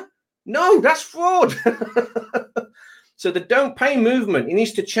creditor? No, that's fraud. So the don't pay movement, it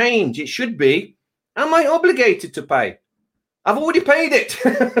needs to change. It should be, am I obligated to pay? I've already paid it.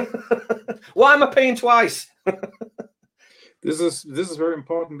 Why am I paying twice? This is very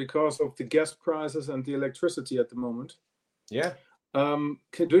important because of the gas prices and the electricity at the moment. Yeah. Do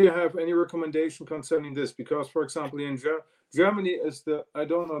you have any recommendation concerning this? Because, for example, in Germany is I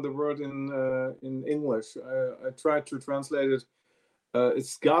don't know the word in English. I tried to translate it.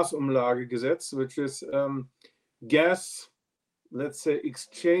 It's Gasumlagegesetz, which is gas, let's say,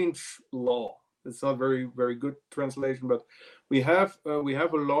 exchange law. It's not very, very good translation, but we have a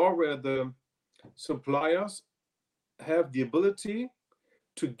law where the suppliers have the ability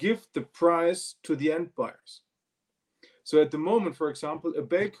to give the price to the end buyers. So at the moment, for example, a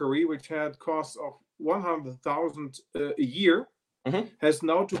bakery which had costs of 100,000 a year has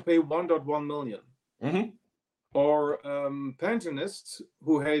now to pay 1.1 million. Or pensionists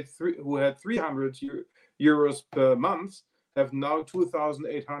who had 300 euros per month have now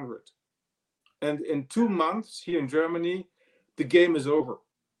 2,800. And in 2 months here in Germany, the game is over.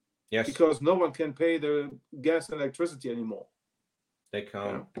 Yes. Because no one can pay the gas and electricity anymore. They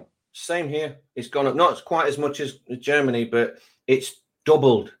can't. Yeah. Same here. It's gone up, not quite as much as Germany, but it's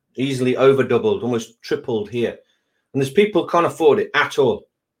doubled, easily over doubled, almost tripled here. And there's people who can't afford it at all.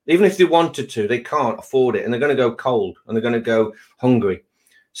 Even if they wanted to, they can't afford it. And they're going to go cold and they're going to go hungry.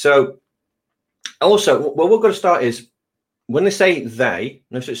 So also, what we're going to start is, when they say they,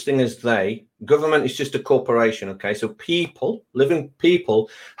 no such thing as they, government is just a corporation, okay? So people, living people,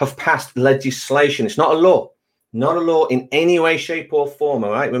 have passed legislation. It's not a law. Not a law in any way, shape, or form,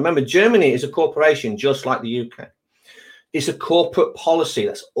 all right? Remember, Germany is a corporation just like the UK. It's a corporate policy.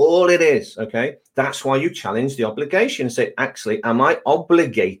 That's all it is, okay? That's why you challenge the obligation and say, actually, am I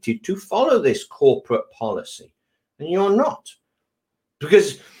obligated to follow this corporate policy? And you're not.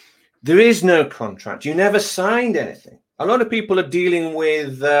 Because there is no contract. You never signed anything. A lot of people are dealing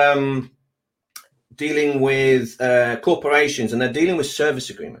with corporations, and they're dealing with service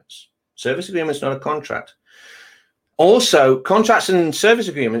agreements. Service agreements, not a contract. Also, contracts and service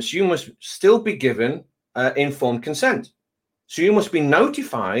agreements, you must still be given informed consent. So you must be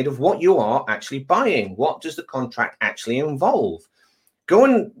notified of what you are actually buying. What does the contract actually involve? Go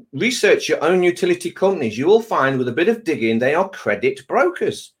and research your own utility companies. You will find, with a bit of digging, they are credit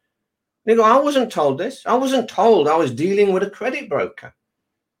brokers. They go, I wasn't told this. I wasn't told I was dealing with a credit broker.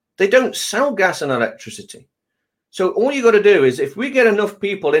 They don't sell gas and electricity. So all you got to do is, if we get enough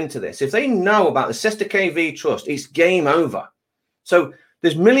people into this, if they know about the Sesta KV Trust, it's game over. So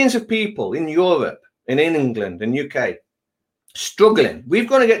there's millions of people in Europe and in England and UK struggling. We've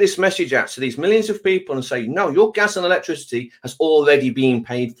got to get this message out to these millions of people and say, no, your gas and electricity has already been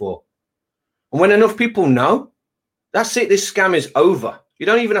paid for. And when enough people know, that's it. This scam is over. You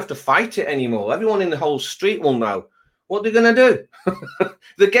don't even have to fight it anymore. Everyone in the whole street will know what they're going to do.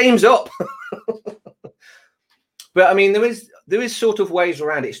 The game's up. But I mean, there is sort of ways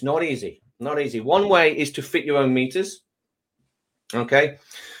around it. It's not easy. Not easy. One way is to fit your own meters. Okay.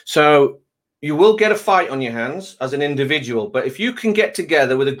 So you will get a fight on your hands as an individual. But if you can get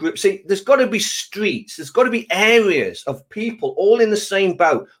together with a group, see, there's got to be streets. There's got to be areas of people all in the same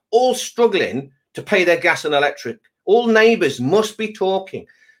boat, all struggling to pay their gas and electric. All neighbors must be talking.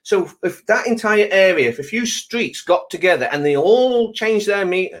 So if that entire area, if a few streets got together and they all changed their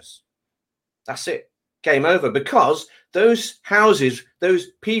meters, that's it. Game over, because those houses, those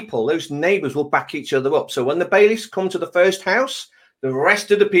people, those neighbors will back each other up. So when the bailiffs come to the first house, the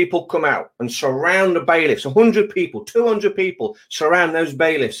rest of the people come out and surround the bailiffs. 100 people, 200 people surround those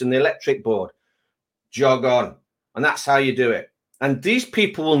bailiffs and the electric board. Jog on. And that's how you do it. And these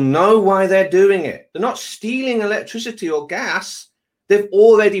people will know why they're doing it. They're not stealing electricity or gas. They've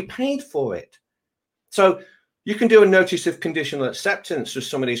already paid for it. So You can do a notice of conditional acceptance with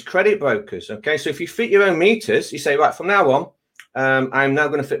some of these credit brokers. Okay, so if you fit your own meters, you say, right, from now on, I'm now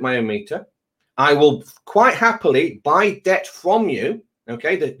going to fit my own meter. I will quite happily buy debt from you.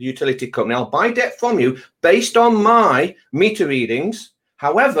 Okay, the utility company, I'll buy debt from you based on my meter readings.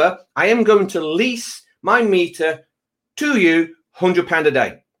 However, I am going to lease my meter to you £100 a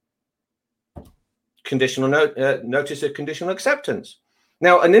day. Conditional notice of conditional acceptance.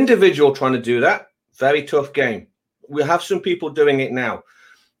 Now, an individual trying to do that, very tough game. We have some people doing it now.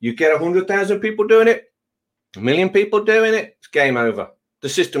 You get 100,000 people doing it, 1 million people doing it, it's game over. The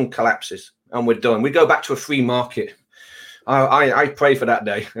system collapses and we're done. We go back to a free market. I pray for that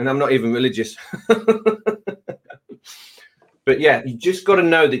day, and I'm not even religious. But yeah, you just got to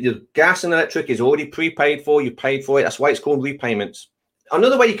know that your gas and electric is already prepaid for. You paid for it. That's why it's called repayments.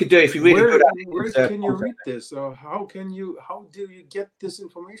 Another way you could do it, if you're really good at it, where can you read this, or how do you get this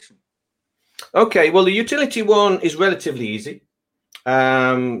information? Okay, well, the utility one is relatively easy.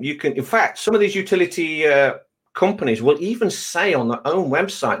 You can, in fact, some of these utility companies will even say on their own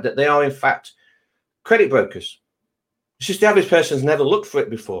website that they are, in fact, credit brokers. It's just the average person's never looked for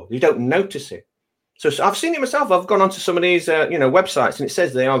it before. You don't notice it. So I've seen it myself. I've gone onto some of these, websites, and it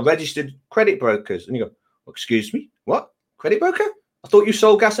says they are registered credit brokers. And you go, well, excuse me, what? Credit broker? I thought you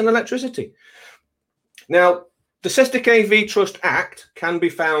sold gas and electricity. Now, the Cester KV Trust Act can be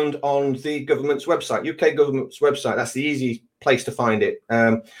found on the government's website, UK government's website. That's the easy place to find it.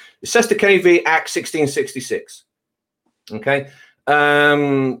 The Cester KV Act 1666. Okay.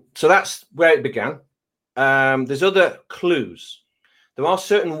 So that's where it began. There's other clues. There are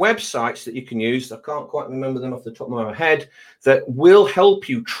certain websites that you can use. I can't quite remember them off the top of my head, that will help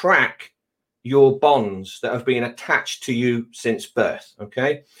you track your bonds that have been attached to you since birth.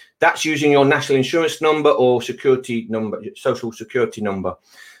 Okay, that's using your national insurance number or security number, social security number.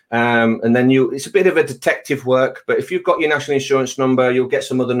 And then it's a bit of a detective work, but if you've got your national insurance number, you'll get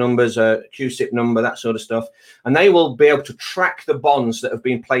some other numbers, a QSIP number, that sort of stuff. And they will be able to track the bonds that have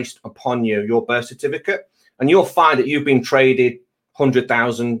been placed upon you, your birth certificate. And you'll find that you've been traded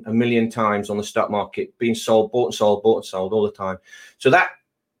 100,000, 1 million times on the stock market, being sold, bought and sold all the time. So that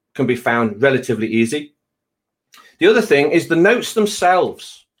can be found relatively easy. The other thing is the notes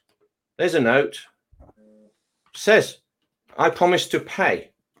themselves. There's a note. It says, I promise to pay.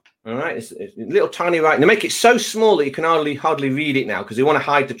 All right, it's a little tiny writing. They make it so small that you can hardly read it now because they want to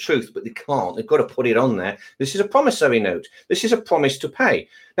hide the truth, but they can't. They've got to put it on there. This is a promissory note. This is a promise to pay.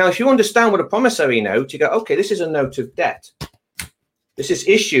 Now, if you understand what a promissory note, you go, okay, this is a note of debt. This is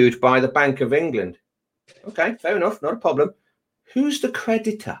issued by the Bank of England. Okay, fair enough, not a problem. Who's the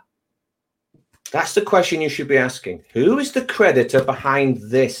creditor? That's the question you should be asking. Who is the creditor behind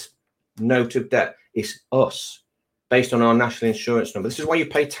this note of debt? It's us, based on our national insurance number. This is why you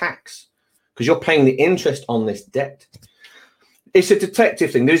pay tax, because you're paying the interest on this debt. It's a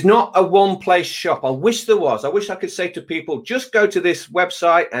detective thing. There's not a one-place shop. I wish there was. I wish I could say to people, just go to this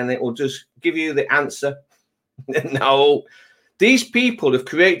website and it will just give you the answer. No. These people have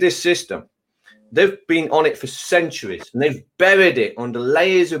created this system. They've been on it for centuries, and they've buried it under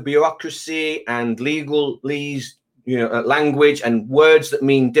layers of bureaucracy and legalese, language and words that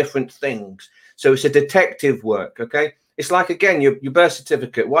mean different things. So it's a detective work, okay? It's like, again, your birth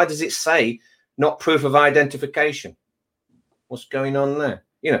certificate. Why does it say not proof of identification? What's going on there?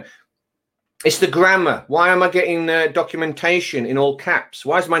 It's the grammar. Why am I getting documentation in all caps?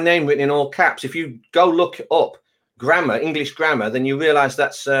 Why is my name written in all caps? If you go look up grammar, English grammar, then you realize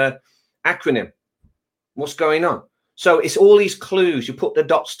that's acronym. What's going on? So it's all these clues. You put the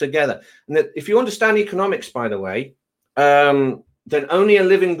dots together. And that, if you understand economics, by the way, then only a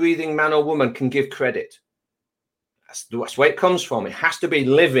living, breathing man or woman can give credit. That's where it comes from. It has to be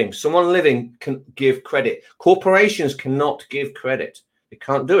living. Someone living can give credit. Corporations cannot give credit. They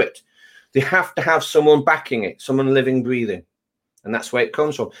can't do it. They have to have someone backing it, someone living, breathing. And that's where it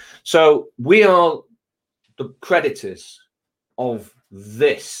comes from. So we are the creditors of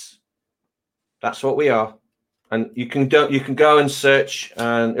this. That's what we are. And you can go and search,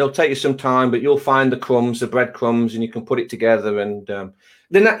 and it'll take you some time, but you'll find the crumbs, the breadcrumbs, and you can put it together. And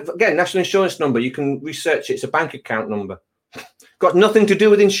then again, national insurance number, you can research it. It's a bank account number. Got nothing to do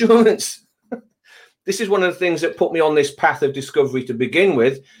with insurance. This is one of the things that put me on this path of discovery to begin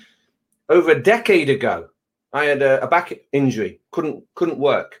with. Over a decade ago, I had a back injury, couldn't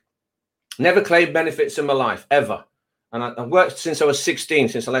work. Never claimed benefits in my life, ever. And I worked since I was 16,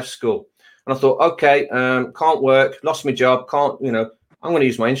 since I left school. And I thought, okay, can't work, lost my job, I'm going to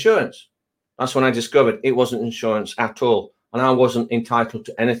use my insurance. That's when I discovered it wasn't insurance at all. And I wasn't entitled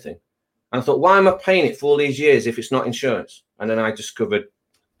to anything. And I thought, why am I paying it for all these years if it's not insurance? And then I discovered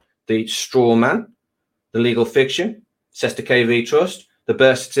the straw man, the legal fiction, Sesta KV Trust, the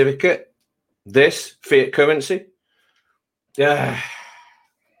birth certificate, this, fiat currency. Yeah.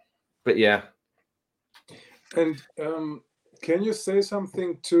 But yeah. And can you say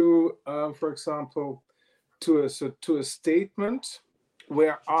something to, for example, to a statement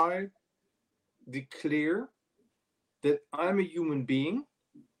where I declare that I'm a human being,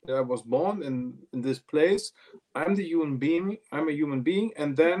 that I was born in this place, I'm the human being, I'm a human being,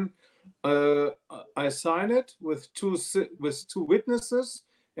 and then I sign it with two witnesses,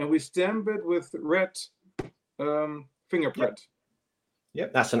 and we stamp it with red fingerprint.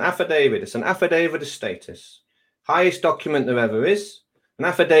 Yep, that's an affidavit. It's an affidavit of status. Highest document there ever is. An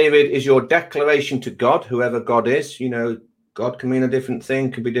affidavit is your declaration to God, whoever God is. You know, God can mean a different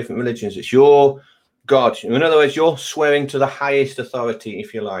thing, could be different religions. It's your God. In other words, you're swearing to the highest authority,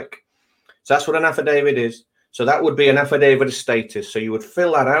 if you like. So that's what an affidavit is. So that would be an affidavit of status. So you would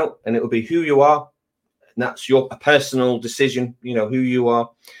fill that out, and it would be who you are. And that's your personal decision, you know, who you are.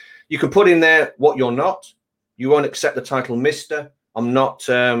 You can put in there what you're not. You won't accept the title Mr. I'm not,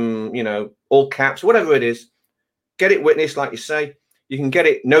 you know, all caps, whatever it is. Get it witnessed, like you say. You can get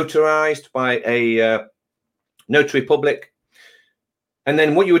it notarized by a notary public. And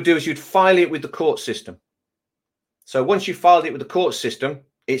then what you would do is you'd file it with the court system. So once you filed it with the court system,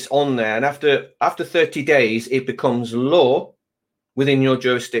 it's on there. And after 30 days, it becomes law within your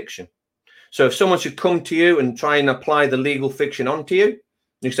jurisdiction. So if someone should come to you and try and apply the legal fiction onto you,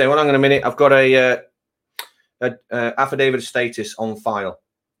 you say, well, hang on a minute, I've got a affidavit of status on file.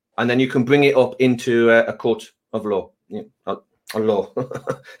 And then you can bring it up into a court of law. Yeah, a law.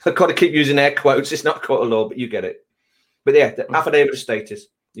 I've got to keep using air quotes. It's not a court of law, but you get it. But yeah, the affidavit of status,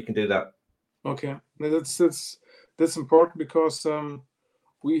 you can do that. Okay, that's important, because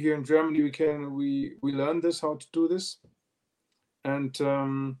we here in Germany we learn this, how to do this, and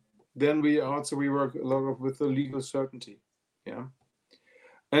then we work a lot with the legal certainty. Yeah.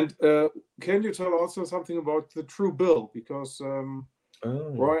 And can you tell also something about the true bill, because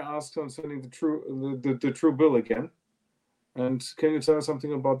Roy asked concerning the true bill again, and can you tell us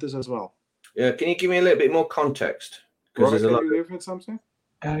something about this as well? Yeah, can you give me a little bit more context? Roy, can you give me something?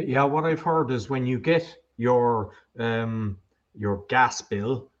 Yeah, what I've heard is when you get your gas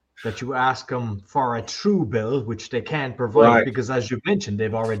bill, that you ask them for a true bill, which they can't provide, because as you mentioned,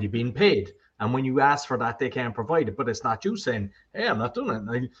 they've already been paid. And when you ask for that, they can't provide it. But it's not you saying, hey, I'm not doing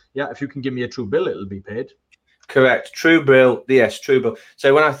it. Yeah, if you can give me a true bill, it'll be paid. Correct. True bill. Yes, true bill.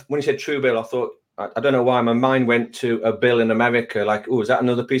 So when you said true bill, I thought, I don't know why my mind went to a bill in America, like, oh, is that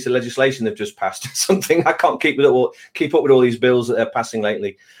another piece of legislation they've just passed? Something I can't keep up with all these bills that are passing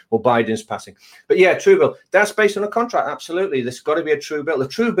lately, or Biden's passing. But yeah, true bill. That's based on a contract. Absolutely, there's got to be a true bill. The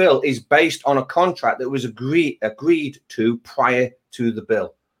true bill is based on a contract that was agreed to prior to the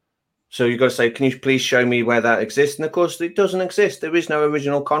bill. So you've got to say, can you please show me where that exists? And of course, it doesn't exist. There is no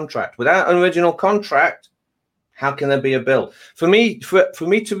original contract. Without an original contract, how can there be a bill? For me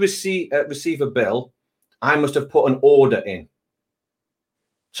to receive a bill, I must have put an order in.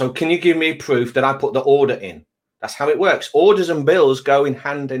 So can you give me proof that I put the order in? That's how it works. Orders and bills go in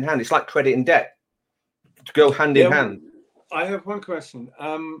hand. It's like credit and debt. To go hand in hand. I have one question.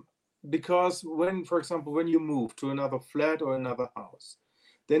 Because for example, when you move to another flat or another house,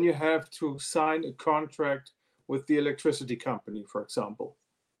 then you have to sign a contract with the electricity company, for example.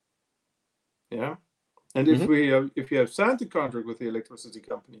 Yeah. And if you have signed the contract with the electricity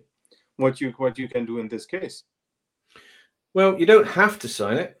company, what you can do in this case? Well, you don't have to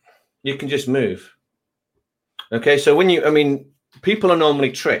sign it. You can just move. Okay, so people are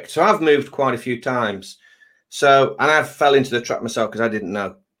normally tricked. So I've moved quite a few times. And I fell into the trap myself because I didn't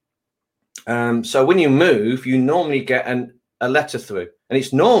know. So when you move, you normally get a letter through, and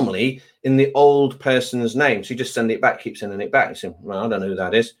it's normally in the old person's name. So you just send it back, keep sending it back. You say, well, I don't know who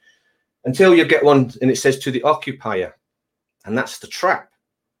that is. Until you get one and it says to the occupier, and that's the trap.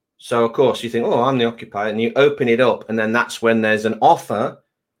 So of course you think, oh, I'm the occupier, and you open it up, and then that's when there's an offer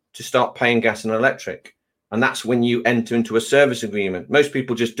to start paying gas and electric. And that's when you enter into a service agreement. Most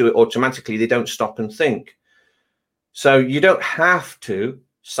people just do it automatically. They don't stop and think. So you don't have to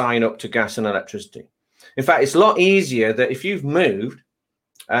sign up to gas and electricity. In fact, it's a lot easier that if you've moved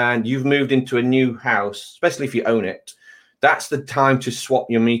and you've moved into a new house, especially if you own it, that's the time to swap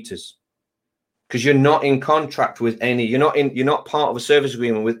your meters. Because you're not in contract with you're not part of a service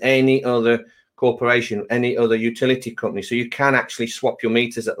agreement with any other corporation, any other utility company. So you can actually swap your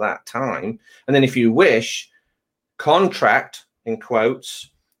meters at that time. And then if you wish, contract, in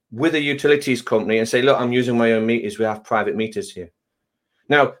quotes, with a utilities company and say, look, I'm using my own meters. We have private meters here.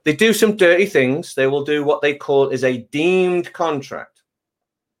 Now, they do some dirty things. They will do what they call is a deemed contract.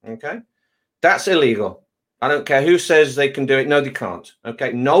 Okay. That's illegal. I don't care who says they can do it. No, they can't.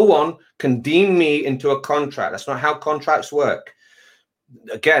 Okay. No one can deem me into a contract. That's not how contracts work.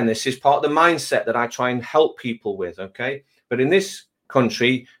 Again, this is part of the mindset that I try and help people with. Okay. But in this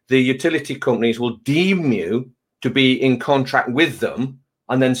country, the utility companies will deem you to be in contract with them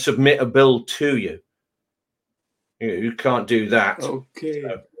and then submit a bill to you. You can't do that. Okay.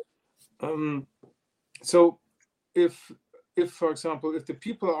 So if, for example, if the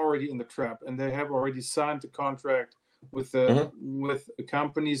people are already in the trap and they have already signed the contract with the with a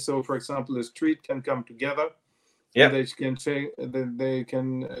company, so for example, the street can come together, yeah, they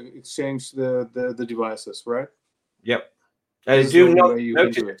can exchange the devices, right? Yep. Do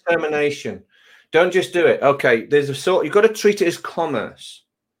notice determination. Don't just do it. Okay, there's a sort. You've got to treat it as commerce.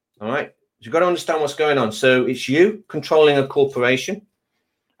 All right. You've got to understand what's going on. So it's you controlling a corporation.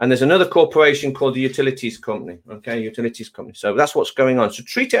 And there's another corporation called the utilities company. Okay, utilities company. So that's what's going on. So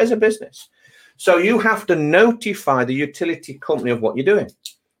treat it as a business. So you have to notify the utility company of what you're doing.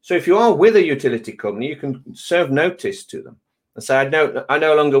 So if you are with a utility company, you can serve notice to them and say, I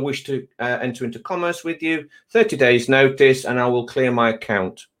no longer wish to enter into commerce with you. 30 days notice, and I will clear my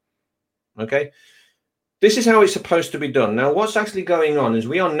account. Okay. This is how it's supposed to be done. Now, what's actually going on is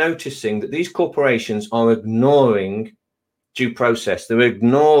we are noticing that these corporations are ignoring due process. They're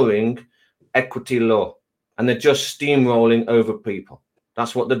ignoring equity law, and they're just steamrolling over people.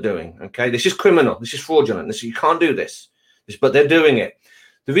 That's what they're doing. Okay, this is criminal. This is fraudulent. You can't do this. But they're doing it.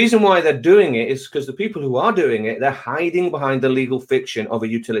 The reason why they're doing it is because the people who are doing it, they're hiding behind the legal fiction of a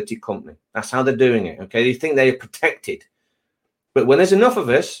utility company. That's how they're doing it. Okay, they think they are protected. But when there's enough of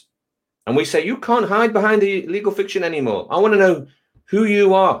us, and we say you can't hide behind the legal fiction anymore. I want to know who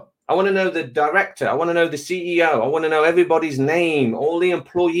you are. I want to know the director. I want to know the CEO. I want to know everybody's name, all the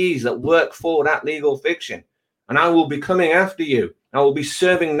employees that work for that legal fiction. And I will be coming after you. I will be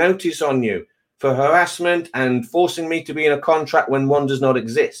serving notice on you for harassment and forcing me to be in a contract when one does not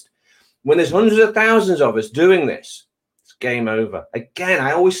exist. When there's hundreds of thousands of us doing this, it's game over. Again,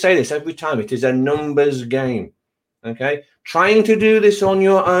 I always say this every time. It is a numbers game. Okay? Trying to do this on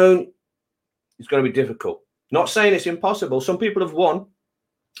your own is going to be difficult. Not saying it's impossible. Some people have won.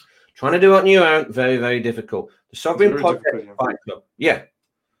 Trying to do it on your own, very, very difficult. The Sovereign Project Fight Club. Yeah.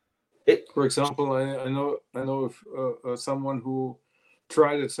 For example, I know of someone who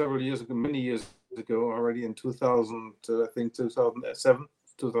tried it several years ago, many years ago, already in 2000, I think 2007,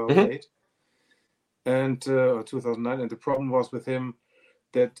 2008, and 2009. And the problem was with him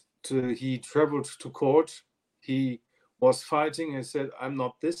that he traveled to court. He was fighting and said, "I'm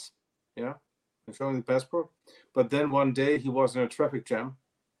not this," yeah, and showing the passport. But then one day he was in a traffic jam.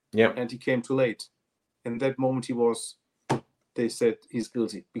 Yeah, and he came too late. In that moment, they said he's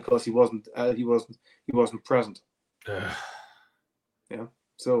guilty because he wasn't present. Yeah.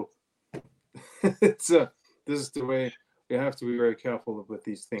 So this is the way you have to be very careful with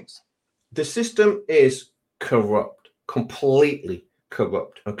these things. The system is corrupt, completely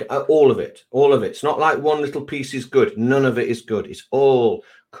corrupt. Okay, all of it. It's not like one little piece is good. None of it is good. It's all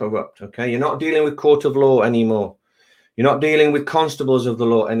corrupt. Okay, you're not dealing with court of law anymore. You're not dealing with constables of the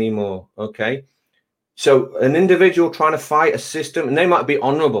law anymore, okay? So an individual trying to fight a system, and they might be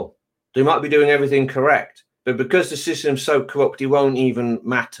honorable. They might be doing everything correct. But because the system's so corrupt, it won't even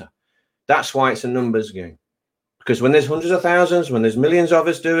matter. That's why it's a numbers game. Because when there's hundreds of thousands, when there's millions of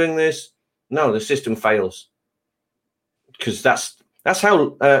us doing this, no, the system fails. Because that's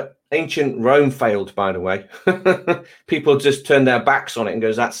how ancient Rome failed, by the way. People just turned their backs on it and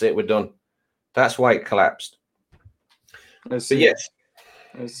goes, that's it, we're done. That's why it collapsed. I see. But yes.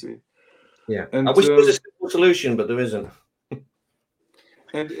 I see. Yeah. And I wish there was a simple solution, but there isn't.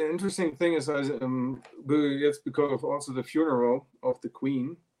 And the interesting thing is, it's because of also the funeral of the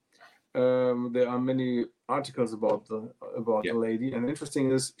Queen. There are many articles about the lady. And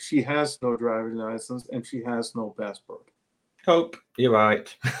interesting is she has no driving license and she has no passport. Hope you're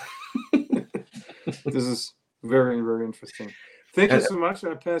right. This is very, very interesting. Thank you so much.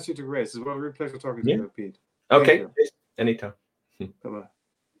 I pass you to Grace. It's a real pleasure talking to you, Pete. Okay. Anytime. Bye-bye.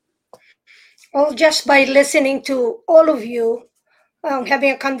 Well, just by listening to all of you,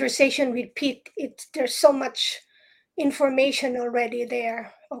 having a conversation with Pete, there's so much information already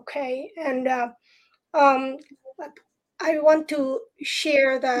there. Okay, and I want to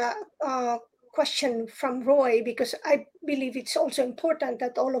share the question from Roy because I believe it's also important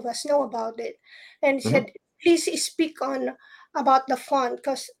that all of us know about it. And he said, please speak on about the font,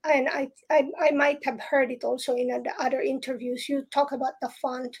 because I might have heard it also in the other interviews. You talk about the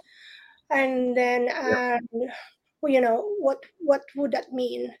font, and then what would that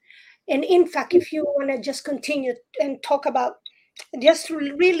mean? And in fact, if you want to just continue and talk about just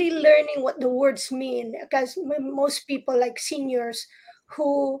really learning what the words mean, because most people, like seniors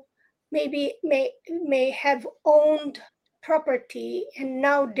who maybe may have owned property and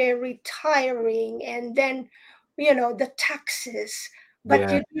now they're retiring, and then the taxes, but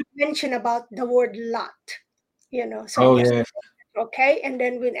Yeah. you did mention about the word lot, so Oh, yeah. okay, and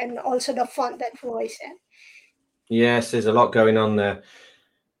then and also the font that Roy said. Yes, there's a lot going on there.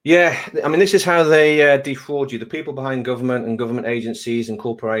 Yeah, I mean, this is how they defraud you. The people behind government and government agencies and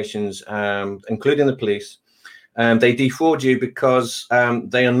corporations, including the police, they defraud you because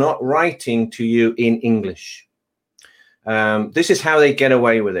they are not writing to you in English. This is how they get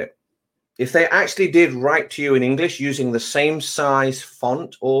away with it. If they actually did write to you in English using the same size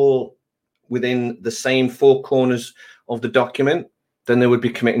font or within the same four corners of the document, then they would be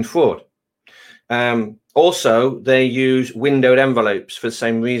committing fraud. Also, they use windowed envelopes for the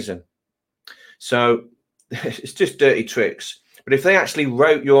same reason. So it's just dirty tricks. But if they actually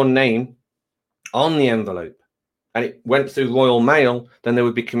wrote your name on the envelope and it went through Royal Mail, then they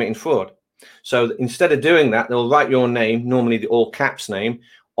would be committing fraud. So instead of doing that, they'll write your name, normally the all caps name,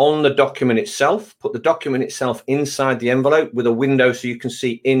 on the document itself, put the document itself inside the envelope with a window so you can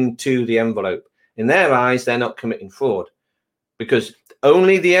see into the envelope. In their eyes, they're not committing fraud because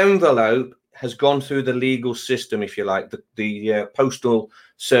only the envelope has gone through the legal system, if you like, the postal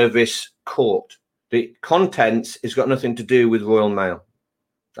service court. The contents has got nothing to do with Royal Mail.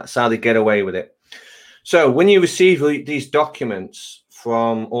 That's how they get away with it. So when you receive these documents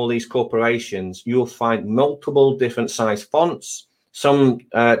from all these corporations, you'll find multiple different size fonts. Some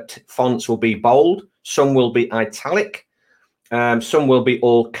fonts will be bold, some will be italic, some will be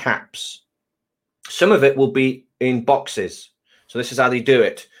all caps. Some of it will be in boxes. So this is how they do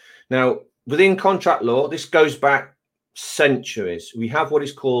it. Now, within contract law, this goes back centuries. We have what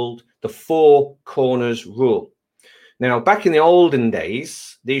is called the four corners rule. Now, back in the olden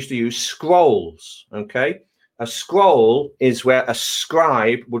days, they used to use scrolls, okay? A scroll is where a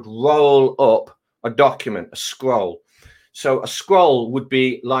scribe would roll up a document, a scroll. So a scroll would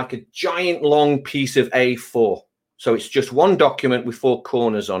be like a giant long piece of A4. So it's just one document with four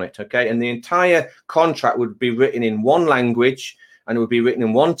corners on it, okay? And the entire contract would be written in one language, and it would be written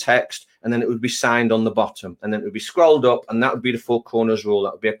in one text, and then it would be signed on the bottom, and then it would be scrolled up, and that would be the four corners rule.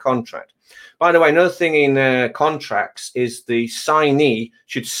 That would be a contract. By the way, another thing in contracts is the signee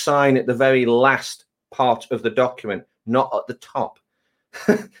should sign at the very last part of the document, not at the top.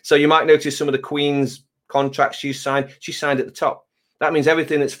 So you might notice some of the Queen's contracts she signed at the top. That means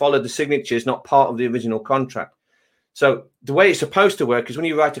everything that's followed the signature is not part of the original contract. So the way it's supposed to work is when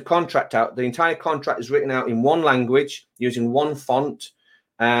you write a contract out, the entire contract is written out in one language using one font,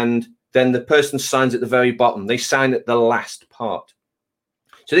 and then the person signs at the very bottom. They sign at the last part.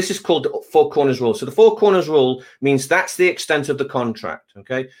 So this is called the four corners rule. So the four corners rule means that's the extent of the contract,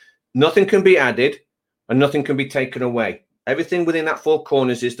 okay? Nothing can be added and nothing can be taken away. Everything within that four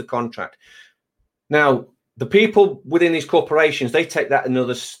corners is the contract. Now, the people within these corporations, they take that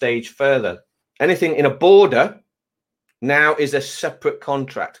another stage further. Anything in a border now is a separate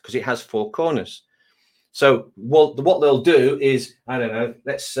contract because it has four corners. So what they'll do is, I don't know,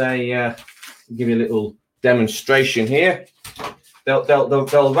 let's say, give you a little demonstration here.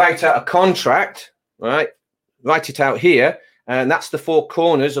 They'll write out a contract, right? Write it out here, and that's the four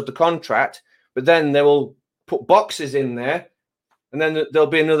corners of the contract. But then they will put boxes in there, and then there'll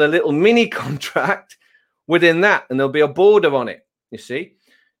be another little mini contract within that, and there'll be a border on it, you see.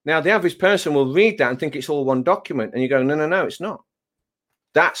 Now, the average person will read that and think it's all one document, and you go, no, it's not.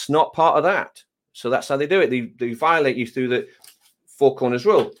 That's not part of that. So that's how they do it. They violate you through the four corners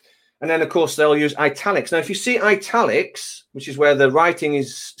rule. And then, of course, they'll use italics. Now, if you see italics, which is where the writing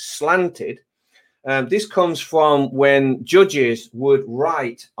is slanted, this comes from when judges would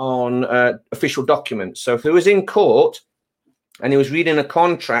write on official documents. So if he was in court and he was reading a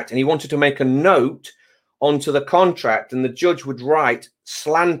contract and he wanted to make a note onto the contract, and the judge would write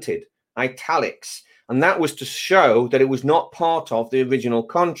slanted italics. And that was to show that it was not part of the original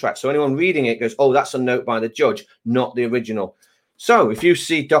contract. So anyone reading it goes, oh, that's a note by the judge, not the original. So if you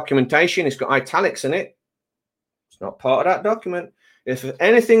see documentation, it's got italics in it, it's not part of that document. If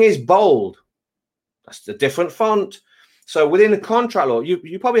anything is bold, that's a different font. So within the contract law,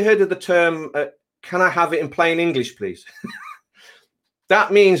 you probably heard of the term, can I have it in plain English, please?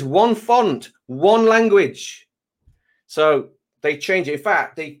 That means one font, one language. So they change it. In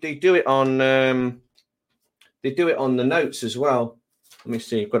fact, they do it on the notes as well. Let me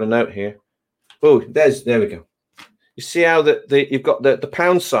see. You've got a note here. Oh, there we go. You see how you've got the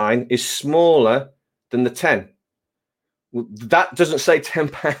pound sign is smaller than the 10. That doesn't say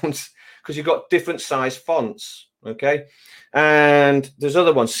 £10 because you've got different size fonts. Okay. And there's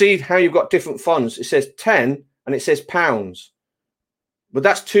other ones. See how you've got different fonts. It says 10 and it says pounds. But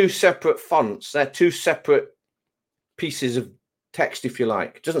that's two separate fonts. They're two separate pieces of text, if you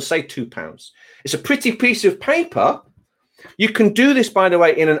like. It doesn't say £2. It's a pretty piece of paper. You can do this, by the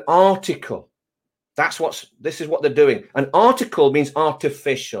way, in an article. This is what they're doing. An article means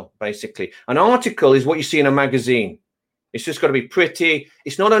artificial, basically. An article is what you see in a magazine. It's just got to be pretty.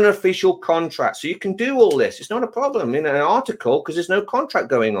 It's not an official contract. So you can do all this. It's not a problem in an article because there's no contract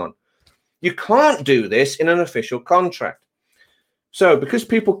going on. You can't do this in an official contract. So because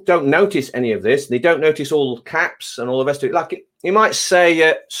people don't notice any of this, they don't notice all the caps and all the rest of it. Like you might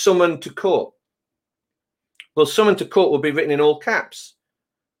say summon to court. Well, summon to court will be written in all caps.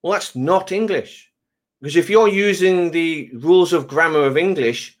 Well, that's not English. Because if you're using the rules of grammar of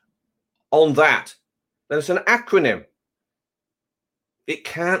English on that, then it's an acronym. It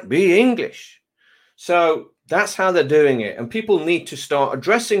can't be English. So that's how they're doing it. And people need to start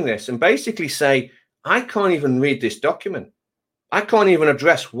addressing this and basically say, I can't even read this document. I can't even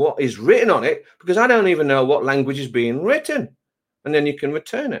address what is written on it because I don't even know what language is being written. And then you can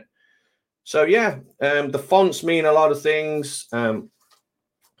return it. So, yeah, the fonts mean a lot of things.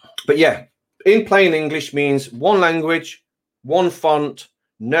 But, yeah, in plain English means one language, one font,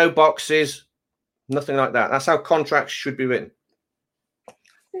 no boxes, nothing like that. That's how contracts should be written.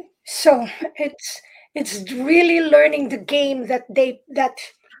 So it's really learning the game that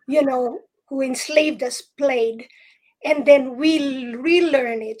who enslaved us played, and then we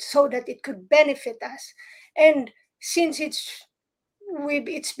relearn it so that it could benefit us. And since it's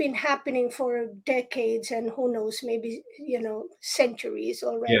been happening for decades and who knows, maybe centuries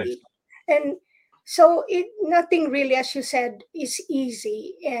already. Yes. And so nothing really, as you said, is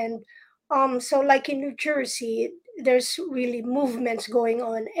easy. And so like in New Jersey, there's really movements going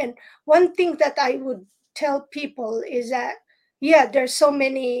on. And one thing that I would tell people is that, there's so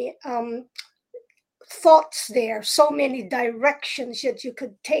many thoughts there, so many directions that you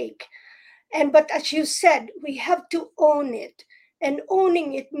could take. But as you said, we have to own it. And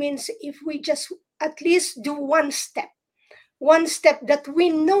owning it means if we just at least do one step that we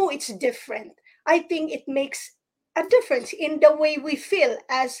know it's different, I think it makes a difference in the way we feel,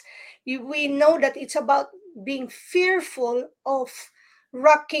 as we know that it's about being fearful of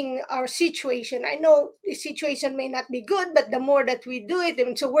rocking our situation. I know the situation may not be good, but the more that we do it,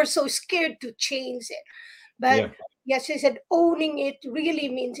 and so we're so scared to change it. But yes, I said owning it really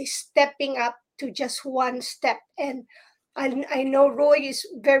means stepping up to just one step. And I know Roy is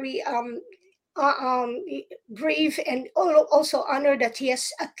very brave and also honored that he has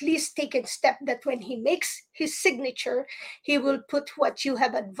at least taken step that when he makes his signature, he will put what you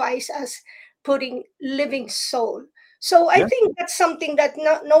have advised as putting living soul. So I think that's something that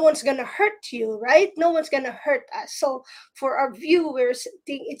no one's going to hurt you, right? No one's going to hurt us. So for our viewers, I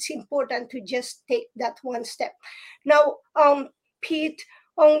think it's important to just take that one step. Now, Pete,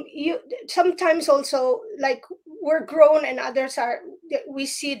 you sometimes also, like, we're grown and others are, we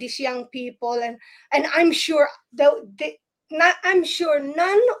see these young people and I'm sure I'm sure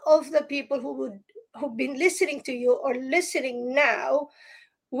none of the people who've been listening to you or listening now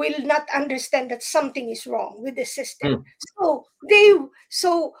will not understand that something is wrong with the system.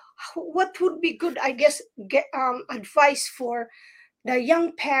 So what would be good, I guess, advice for the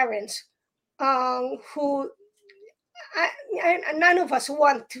young parents who none of us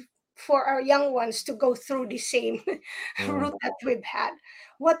want for our young ones to go through the same route that we've had.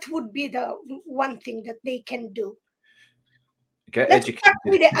 What would be the one thing that they can do? Let's start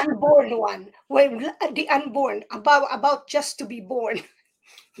with the unborn one. When the unborn, about just to be born.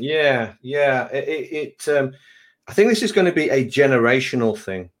 I think this is going to be a generational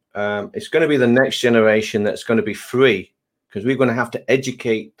thing. It's going to be the next generation that's going to be free, because we're going to have to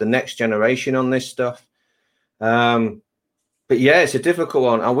educate the next generation on this stuff. But yeah, it's a difficult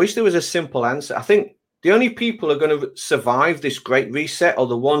one. I wish there was a simple answer. I think the only people who are going to survive this great reset are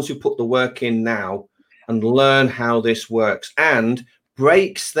the ones who put the work in now and learn how this works and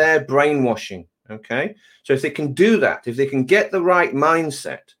breaks their brainwashing. Okay. So if they can do that, if they can get the right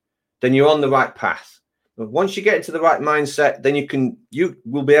mindset, then you're on the right path. But once you get into the right mindset, then you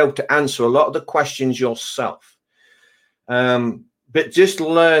will be able to answer a lot of the questions yourself. But just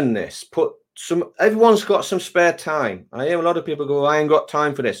learn this. Everyone's got some spare time. I hear a lot of people go, I ain't got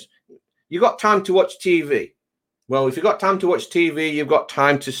time for this. You got time to watch TV. Well, if you've got time to watch TV, you've got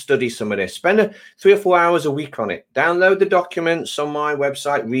time to study some of this. Spend 3 or 4 hours a week on it. Download the documents on my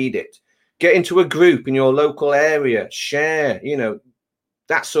website, read it. Get into a group in your local area, share,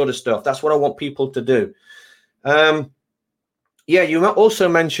 that sort of stuff. That's what I want people to do. Yeah, you also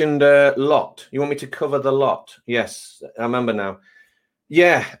mentioned lot. You want me to cover the lot? Yes, I remember now.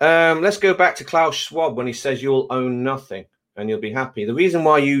 Yeah, let's go back to Klaus Schwab when he says you'll own nothing and you'll be happy. The reason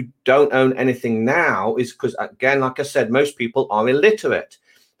why you don't own anything now is because, again, like I said, most people are illiterate.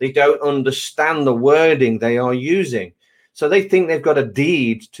 They don't understand the wording they are using. So they think they've got a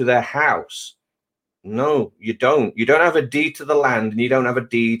deed to their house. No, you don't. You don't have a deed to the land and you don't have a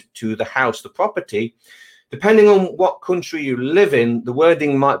deed to the house, the property. Depending on what country you live in, the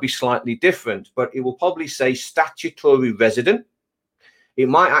wording might be slightly different, but it will probably say statutory resident. It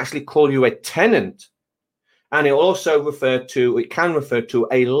might actually call you a tenant, and it also it can refer to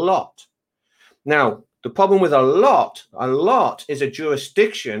a lot. Now, the problem with a lot is a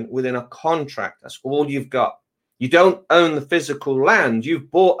jurisdiction within a contract. That's all you've got. You don't own the physical land. You've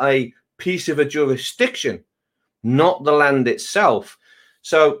bought a piece of a jurisdiction, not the land itself.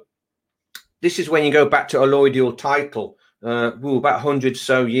 So this is when you go back to allodial title. About 100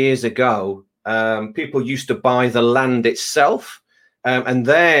 so years ago, people used to buy the land itself. And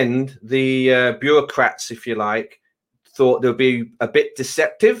then the bureaucrats, if you like, thought they'd be a bit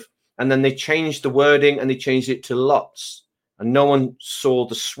deceptive. And then they changed the wording and they changed it to lots. And no one saw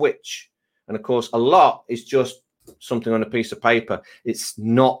the switch. And of course, a lot is just something on a piece of paper. It's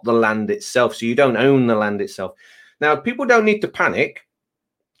not the land itself. So you don't own the land itself. Now, people don't need to panic,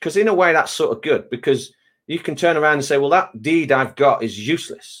 because in a way that's sort of good, because you can turn around and say, well, that deed I've got is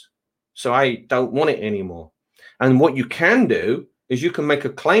useless, so I don't want it anymore. And what you can do is you can make a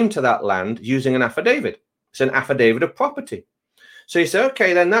claim to that land using an affidavit. It's an affidavit of property. So you say,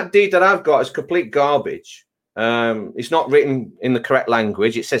 okay, then that deed that I've got is complete garbage. It's not written in the correct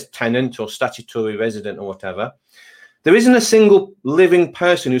language. It says tenant or statutory resident or whatever. There isn't a single living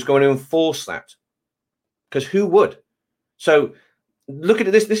person who's going to enforce that, because who would? So look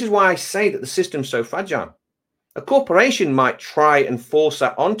at this. This is why I say that the system's so fragile. A corporation might try and force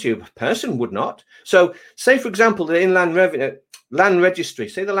that onto you. A person would not. So say, for example, the Inland Revenue Land Registry,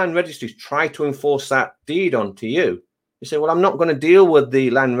 say the Land Registries try to enforce that deed onto you. You say, well, I'm not going to deal with the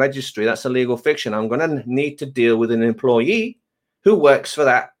Land Registry. That's a legal fiction. I'm going to need to deal with an employee who works for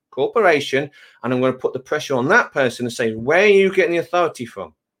that corporation. And I'm going to put the pressure on that person and say, where are you getting the authority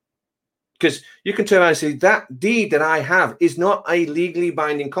from? Because you can turn around and say, that deed that I have is not a legally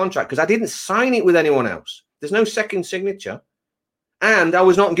binding contract because I didn't sign it with anyone else. There's no second signature. And I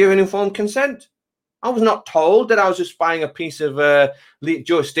was not given informed consent. I was not told that I was just buying a piece of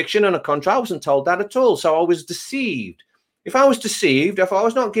jurisdiction on a contract. I wasn't told that at all. So I was deceived. If I was deceived, if I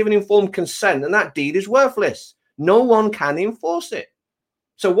was not given informed consent, then that deed is worthless. No one can enforce it.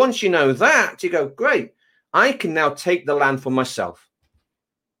 So once you know that, you go, great, I can now take the land for myself.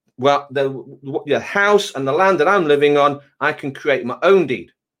 Well, the house and the land that I'm living on, I can create my own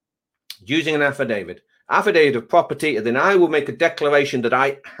deed using an affidavit of property, and then I will make a declaration that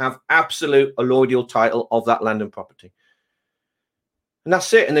I have absolute allodial title of that land and property. And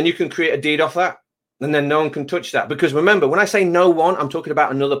that's it. And then you can create a deed off that. And then no one can touch that. Because remember, when I say no one, I'm talking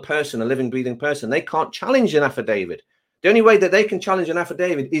about another person, a living, breathing person. They can't challenge an affidavit. The only way that they can challenge an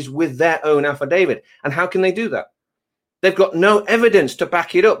affidavit is with their own affidavit. And how can they do that? They've got no evidence to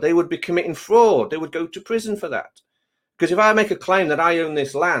back it up. They would be committing fraud. They would go to prison for that. Because if I make a claim that I own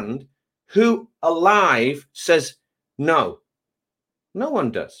this land, who alive says no? No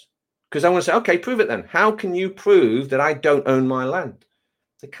one does. Because I want to say, okay, prove it then. How can you prove that I don't own my land?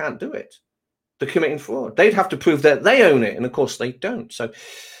 They can't do it. They're committing fraud. They'd have to prove that they own it. And of course they don't. So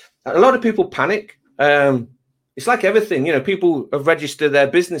a lot of people panic. It's like everything, you know, people have registered their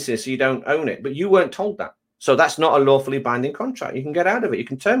businesses so you don't own it, but you weren't told that. So that's not a lawfully binding contract. You can get out of it. You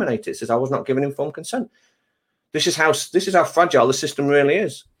can terminate it. It says, I was not given informed consent. This is how fragile the system really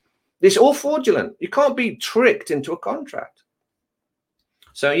is. It's all fraudulent. You can't be tricked into a contract.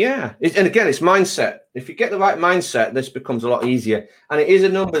 So, yeah. And again, it's mindset. If you get the right mindset, this becomes a lot easier. And it is a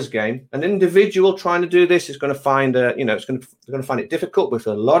numbers game. An individual trying to do this is going to find, they're going to find it difficult. But if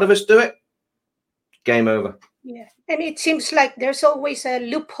a lot of us do it, game over. Yeah. And it seems like there's always a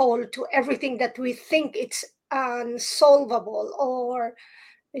loophole to everything that we think it's unsolvable or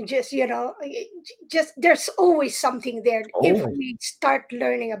just, just there's always something there if we start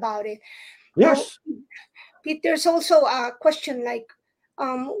learning about it. Yes. Pete, there's also a question like,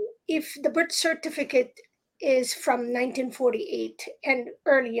 if the birth certificate is from 1948 and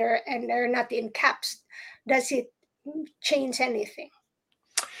earlier and they're not in caps, does it change anything?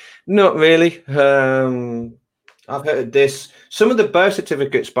 Not really. I've heard this. Some of the birth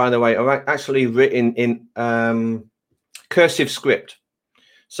certificates, by the way, are actually written in cursive script.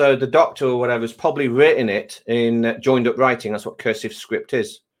 So the doctor or whatever has probably written it in joined up writing. That's what cursive script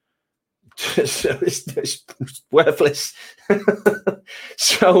is. So it's worthless.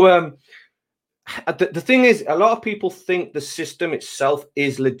 So the thing is, a lot of people think the system itself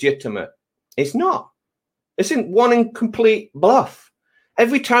is legitimate. It's not. It's one incomplete bluff.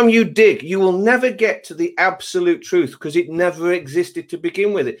 Every time you dig, you will never get to the absolute truth because it never existed to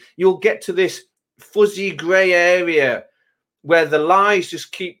begin with. You'll get to this fuzzy gray area where the lies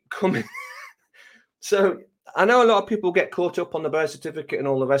just keep coming. So I know a lot of people get caught up on the birth certificate and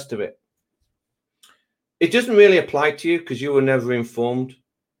all the rest of it. It doesn't really apply to you because you were never informed.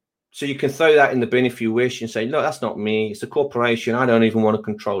 So you can throw that in the bin if you wish and say, no, that's not me. It's a corporation. I don't even want to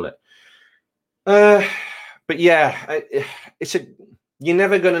control it. But yeah, you're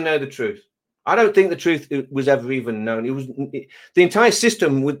never going to know the truth. I don't think the truth was ever even known. The entire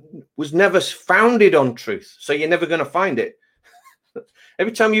system was never founded on truth. So you're never going to find it.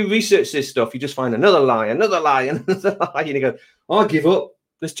 Every time you research this stuff, you just find another lie, another lie, another lie. And you go, oh, I give up.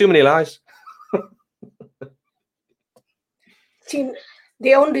 There's too many lies. See,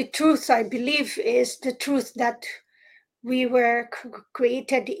 the only truth I believe is the truth that we were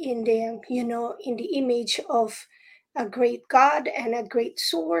created in the image of a great God and a great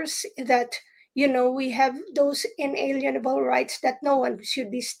source, that we have those inalienable rights that no one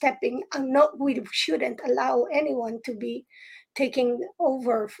should be stepping, and we shouldn't allow anyone to be taking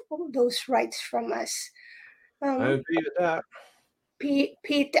over those rights from us. I agree with that.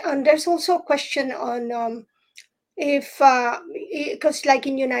 Pete, and there's also a question on if because like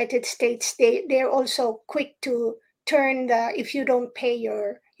in United States, they're also quick to turn if you don't pay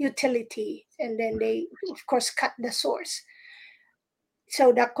your utility, and then they of course cut the source.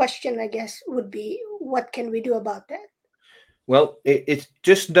 So that question, I guess, would be, what can we do about that? Well, it's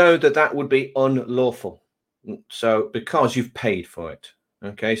just know that would be unlawful. So because you've paid for it.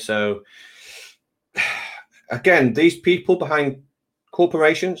 Okay, so again, these people behind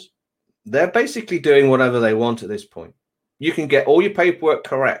corporations, they're basically doing whatever they want at this point. You can get all your paperwork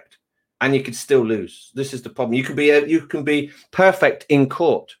correct and you can still lose. This is the problem. You can be perfect in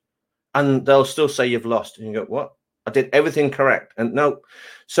court and they'll still say you've lost. And you go, what? I did everything correct. And no.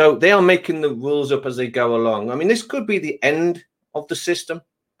 So they are making the rules up as they go along. I mean, this could be the end of the system,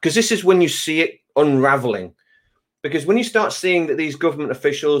 because this is when you see it unraveling. Because when you start seeing that these government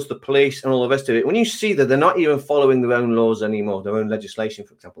officials, the police and all the rest of it, when you see that they're not even following their own laws anymore, their own legislation,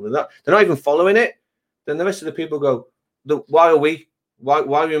 for example, they're not even following it, then the rest of the people go, why are we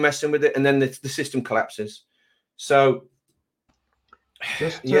messing with it? And then the system collapses. So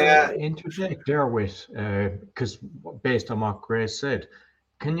just to interject there with, because based on what Grace said,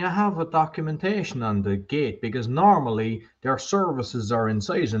 can you have a documentation on the gate? Because normally their services are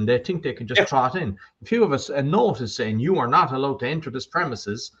inside and they think they can just trot in. If you have a notice saying you are not allowed to enter this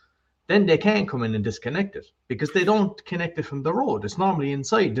premises, then they can't come in and disconnect it, because they don't connect it from the road. It's normally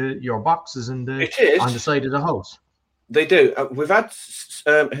inside your boxes on the side of the house. They do. We've had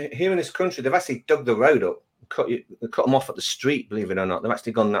here in this country, they've actually dug the road up, cut them off at the street. Believe it or not, they've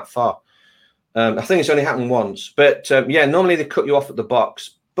actually gone that far. I think it's only happened once, but normally they cut you off at the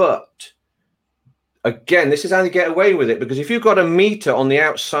box. But again, this is how they get away with it, because if you've got a meter on the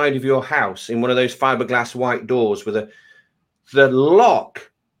outside of your house in one of those fiberglass white doors with the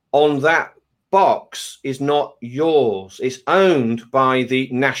lock on that box is not yours. It's owned by the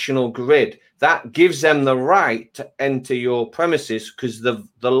National Grid. That gives them the right to enter your premises because the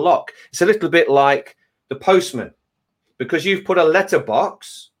lock. It's a little bit like the postman, because you've put a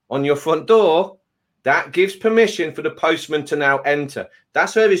letterbox on your front door. That gives permission for the postman to now enter.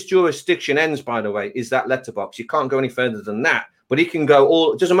 That's where his jurisdiction ends, by the way, is that letterbox. You can't go any further than that. But he can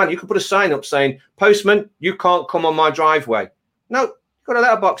go it doesn't matter. You can put a sign up saying, postman, you can't come on my driveway. No, you've got a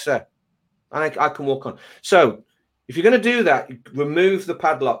letterbox there. And I can walk on. So if you're going to do that, remove the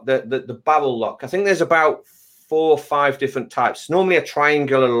padlock, the barrel lock. I think there's about 4 or 5 different types. Normally a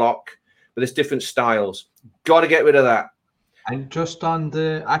triangular lock, but there's different styles. Got to get rid of that. And just on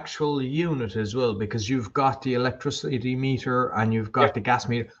the actual unit as well, because you've got the electricity meter and you've got the gas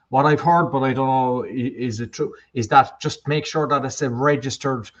meter. What I've heard, but I don't know, is it true, is that just make sure that it's a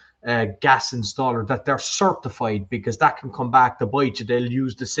registered gas installer, that they're certified, because that can come back to bite you. They'll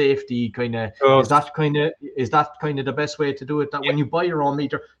use the safety kind of. Is that kind of the best way to do it? That when you buy your own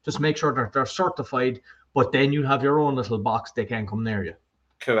meter, just make sure that they're certified, but then you have your own little box. They can't come near you.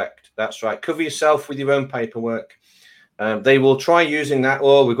 Correct. That's right. Cover yourself with your own paperwork. They will try using that.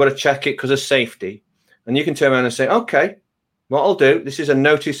 Oh, we've got to check it because of safety. And you can turn around and say, okay, what I'll do, this is a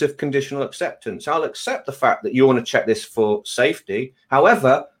notice of conditional acceptance. I'll accept the fact that you want to check this for safety.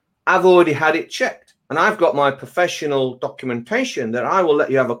 However, I've already had it checked and I've got my professional documentation that I will let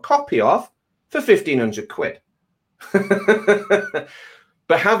you have a copy of for 1,500 quid.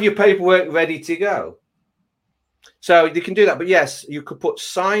 but have your paperwork ready to go. So you can do that. But yes, you could put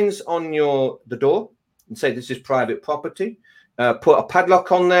signs on the door and say this is private property. Put a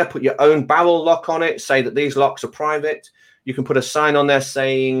padlock on there, put your own barrel lock on it, say that these locks are private. You can put a sign on there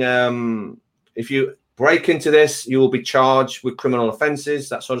saying, if you break into this, you will be charged with criminal offences,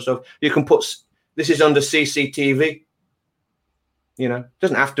 that sort of stuff. You can put, this is under CCTV. You know, it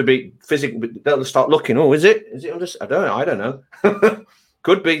doesn't have to be physical, but they'll start looking. Oh, is it? Is it under? I don't know.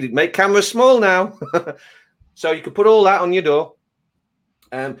 Could be. Make cameras small now. So you could put all that on your door.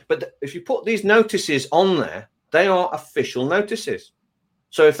 But if you put these notices on there, they are official notices.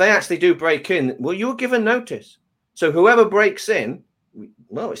 So if they actually do break in, well, you're given notice. So whoever breaks in,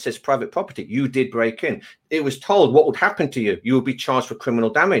 well, it says private property. You did break in. It was told what would happen to you. You would be charged for criminal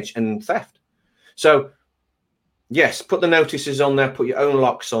damage and theft. So, yes, put the notices on there. Put your own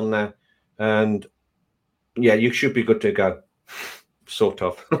locks on there. And, yeah, you should be good to go, sort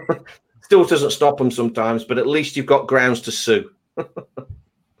of. Still doesn't stop them sometimes, but at least you've got grounds to sue.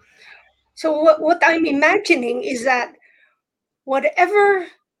 So what I'm imagining is that whatever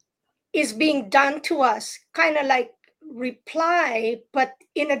is being done to us, kind of like reply, but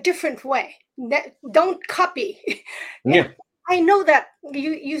in a different way. Don't copy. Yeah. I know that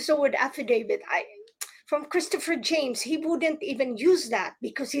you use the word affidavit. From Christopher James, he wouldn't even use that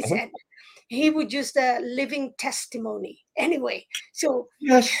because he said he would use the living testimony. Anyway, so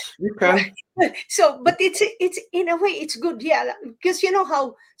yes, you can. So, but it's in a way it's good, yeah, because you know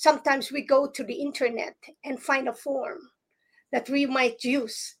how sometimes we go to the internet and find a form that we might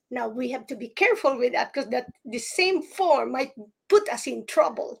use. Now we have to be careful with that because the same form might put us in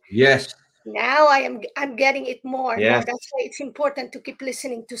trouble. Yes. Now I'm getting it more. Yes. Now that's why it's important to keep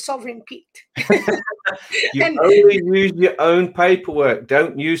listening to Sovereign Pete. You only use your own paperwork.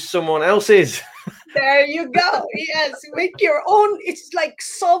 Don't use someone else's. There you go. Yes, make your own. It's like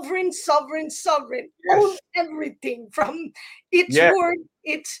sovereign. Yes. Own everything from its word,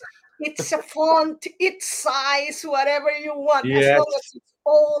 its a font, its size, whatever you want, as long as it's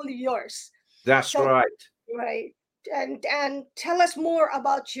all yours. That's right. Right. And tell us more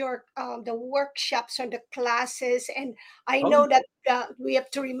about your the workshops or the classes. And I know that we have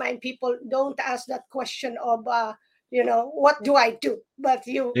to remind people, don't ask that question of what do I do, but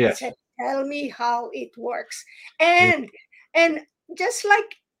you said, tell me how it works. And just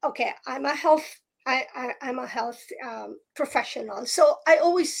like, okay, I'm a health professional, so I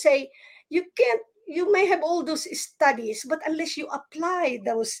always say you may have all those studies, but unless you apply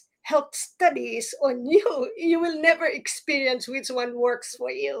those health studies on you will never experience which one works for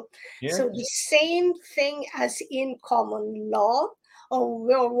you. So the same thing as in common law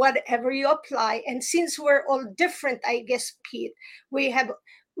or whatever you apply. And since we're all different, I guess, Pete, we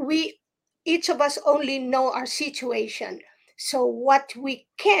each of us only know our situation. So what we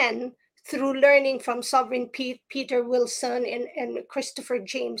can, through learning from Sovereign Pete, Peter Wilson, and Christopher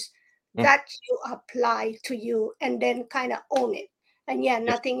James, that you apply to you and then kind of own it. And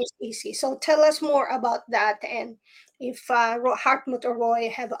nothing is easy. So tell us more about that. And if Hartmut or Roy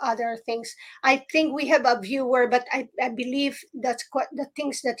have other things. I think we have a viewer, but I believe that's quite the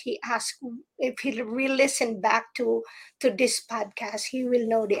things that he asked. If he re-listen back to this podcast, he will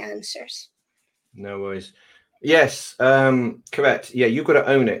know the answers. No worries. Yes, correct. Yeah, you've got to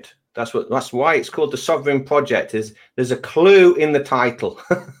own it. That's why it's called the Sovereign Project. There's a clue in the title.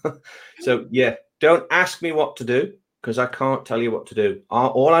 So don't ask me what to do, because I can't tell you what to do.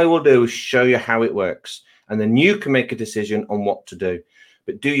 All I will do is show you how it works, and then you can make a decision on what to do.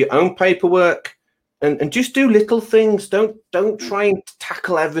 But do your own paperwork and just do little things. Don't try and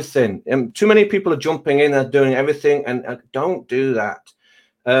tackle everything. Too many people are jumping in and doing everything, and don't do that.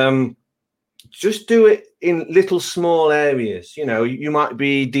 Just do it in little small areas. You know, you might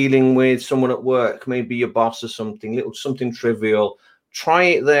be dealing with someone at work, maybe your boss or something trivial. Try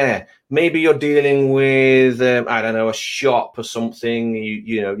it there. Maybe you're dealing with, I don't know, a shop or something.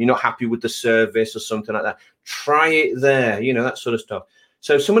 You're not happy with the service or something like that. Try it there. That sort of stuff.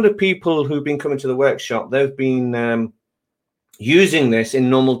 So some of the people who've been coming to the workshop, they've been using this in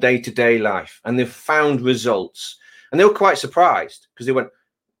normal day-to-day life, and they've found results. And they were quite surprised because they went,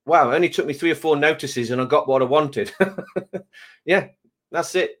 wow, it only took me 3 or 4 notices and I got what I wanted. Yeah,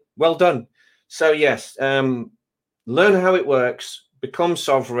 that's it. Well done. So yes, learn how it works. Become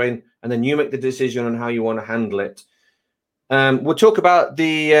sovereign, and then you make the decision on how you want to handle it. We'll talk about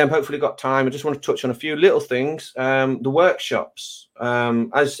the, hopefully got time. I just want to touch on a few little things. The workshops.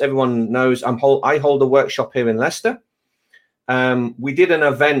 As everyone knows, I hold a workshop here in Leicester. We did an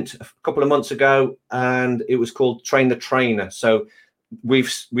event a couple of months ago, and it was called Train the Trainer. So we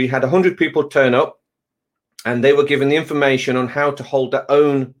had 100 people turn up, and they were given the information on how to hold their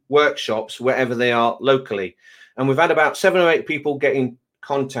own workshops wherever they are locally. And we've had about 7 or 8 people get in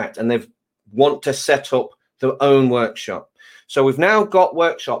contact, and they want to set up their own workshop. So we've now got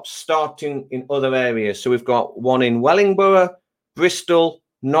workshops starting in other areas. So we've got one in Wellingborough, Bristol,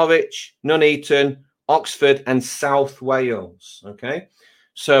 Norwich, Nuneaton, Oxford, and South Wales. Okay.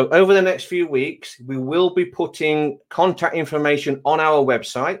 So over the next few weeks, we will be putting contact information on our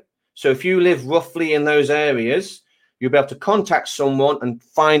website. So if you live roughly in those areas, you'll be able to contact someone and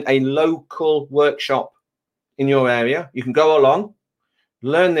find a local workshop in your area. You can go along,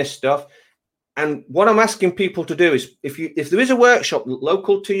 learn this stuff. And what I'm asking people to do is, if there is a workshop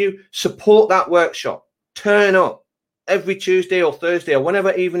local to you, support that workshop. Turn up every Tuesday or Thursday or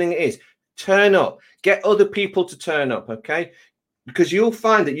whenever evening it is. Turn up. Get other people to turn up, okay? Because you'll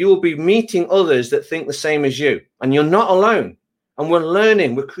find that you will be meeting others that think the same as you, and you're not alone. And we're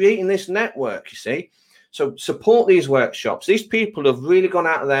learning. We're creating this network, you see. So support these workshops. These people have really gone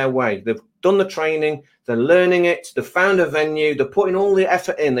out of their way. They've done the training. They're learning it. They've found a venue. They're putting all the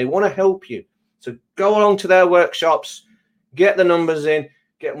effort in. They want to help you. So go along to their workshops, get the numbers in,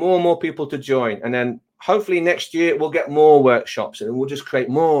 get more and more people to join. And then hopefully next year we'll get more workshops, and we'll just create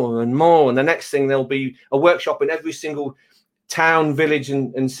more and more. And the next thing, there'll be a workshop in every single town, village,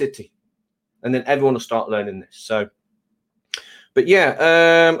 and city. And then everyone will start learning this. So, but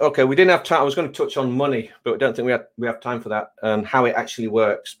yeah, okay, we didn't have time. I was going to touch on money, but I don't think we have time for that, how it actually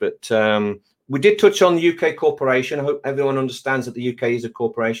works. But we did touch on the UK corporation. I hope everyone understands that the UK is a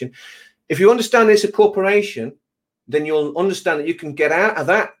corporation. If you understand it's a corporation, then you'll understand that you can get out of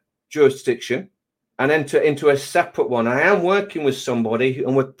that jurisdiction and enter into a separate one. I am working with somebody,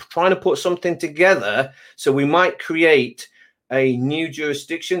 and we're trying to put something together. So we might create a new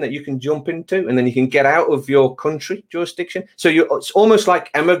jurisdiction that you can jump into, and then you can get out of your country jurisdiction. So it's almost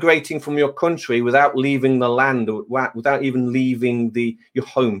like emigrating from your country without leaving the land, or without even leaving your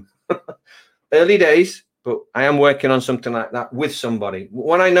home. Early days, but I am working on something like that with somebody.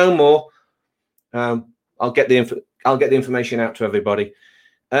 When I know more, I'll get the information out to everybody.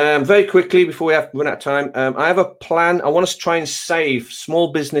 Very quickly before we run out of time, I have a plan. I want us to try and save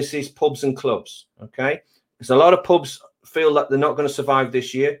small businesses, pubs and clubs. Okay, there's a lot of pubs feel that they're not going to survive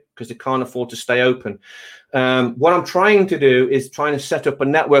this year because they can't afford to stay open. What I'm trying to do is trying to set up a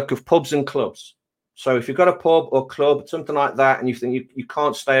network of pubs and clubs. So if you've got a pub or club, something like that, and you think you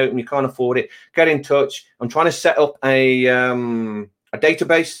can't stay open, you can't afford it, get in touch. I'm trying to set up a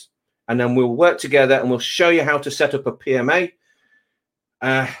database, and then we'll work together and we'll show you how to set up a PMA.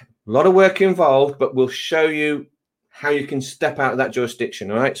 A lot of work involved, but we'll show you how you can step out of that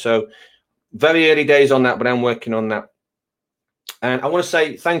jurisdiction. All right. So very early days on that, but I'm working on that. And I want to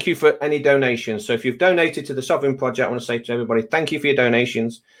say thank you for any donations. So if you've donated to the Sovereign Project, I want to say to everybody, thank you for your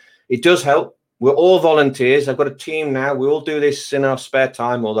donations. It does help. We're all volunteers. I've got a team now. We all do this in our spare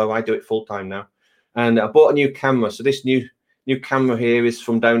time, although I do it full time now. And I bought a new camera. So this new camera here is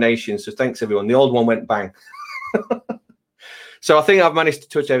from donations. So thanks, everyone. The old one went bang. So I think I've managed to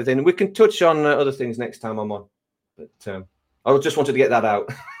touch everything. We can touch on other things next time I'm on. But I just wanted to get that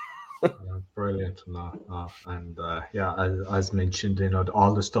out. Brilliant. As mentioned,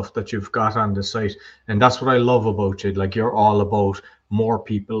 all the stuff that you've got on the site, and that's what I love about you. Like, you're all about more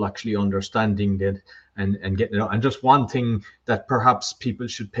people actually understanding that and getting it out. And just one thing that perhaps people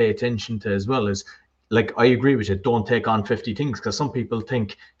should pay attention to as well is, like, I agree with you, don't take on 50 things, because some people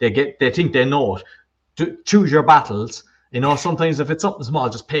think they think they know it. Choose your battles. Sometimes if it's something small,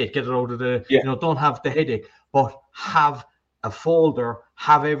 just pay it, get it out of the, don't have the headache, but have a folder,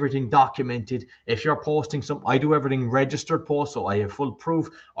 have everything documented. If you're posting I do everything registered post, so I have full proof,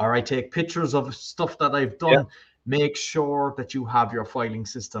 or I take pictures of stuff that I've done. Yeah. Make sure that you have your filing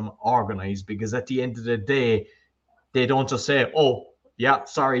system organized, because at the end of the day, they don't just say, oh, yeah,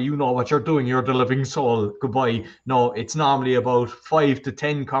 sorry, you know what you're doing, you're the living soul, goodbye. No, it's normally about 5 to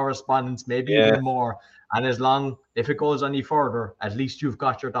 10 correspondence, maybe even more. And if it goes any further, at least you've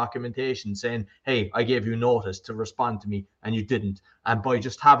got your documentation saying, hey, I gave you notice to respond to me and you didn't. And by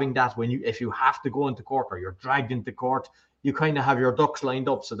just having that, if you have to go into court or you're dragged into court, you kind of have your ducks lined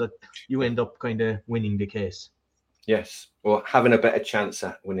up so that you end up kind of winning the case. Yes, or having a better chance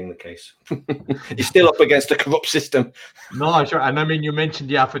at winning the case. You're still up against a corrupt system. No, sure. And I mean, you mentioned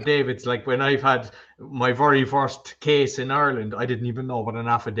the affidavits. Like, when I've had my very first case in Ireland, I didn't even know what an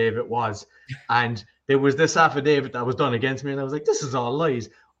affidavit was. And there was this affidavit that was done against me, and I was like, this is all lies.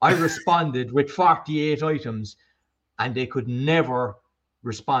 I responded with 48 items, and they could never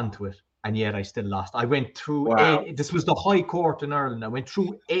respond to it. And yet I still lost. I went through 8. This was the High Court in Ireland. I went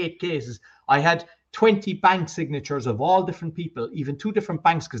through 8 cases. I had 20 bank signatures of all different people, even 2 different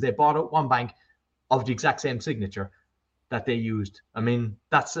banks, because they bought out one bank. of the exact same signature that they used. I mean,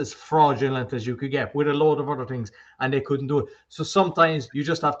 that's as fraudulent as you could get with a load of other things, and they couldn't do it. So sometimes you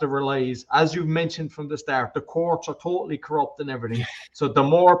just have to realize, as you mentioned from the start, the courts are totally corrupt and everything. So the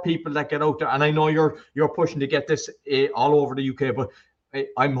more people that get out there, and I know you're pushing to get this all over the UK, but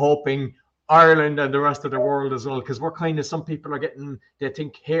I'm hoping Ireland and the rest of the world as well, because we're kind of, some people are getting, they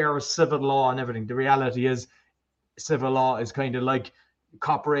think here is civil law and everything. The reality is civil law is kind of like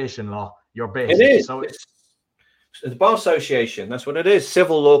corporation law. You're basic. It is. So it's the Bar Association. That's what it is.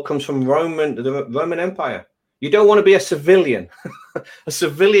 Civil law comes from the Roman Empire. You don't want to be a civilian. A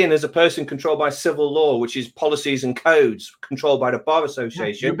civilian is a person controlled by civil law, which is policies and codes controlled by the Bar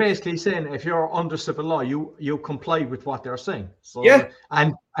Association. You're basically saying if you're under civil law, you comply with what they're saying. So, yeah.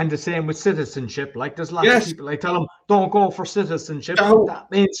 And the same with citizenship. Like there's lots of people, I tell them, don't go for citizenship. That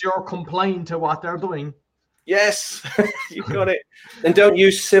means you're complying to what they're doing. Yes, you got it. And don't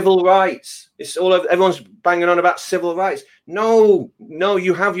use civil rights. It's all of, everyone's banging on about civil rights. No,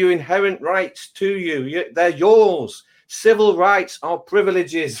 you have your inherent rights to you. They're yours. Civil rights are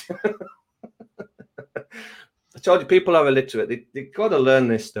privileges. I told you, people are illiterate. They've got to learn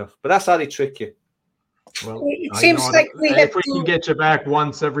this stuff. But that's how they trick you. Well, it seems like if we can get you back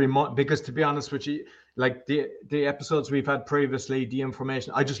once every month, because to be honest with you, like the episodes we've had previously, the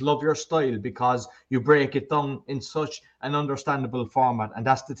information, I just love your style because you break it down in such an understandable format, and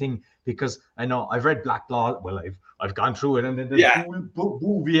that's the thing. Because I know I've read Black Law, well, I've gone through it, and then there's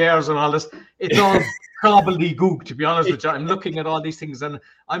Bouviers and all this. It's all gobbledygook, to be honest with you. I'm looking at all these things, and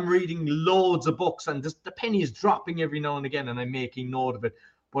I'm reading loads of books, and just the penny is dropping every now and again, and I'm making note of it.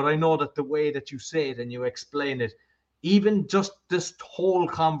 But I know that the way that you say it and you explain it, even just this whole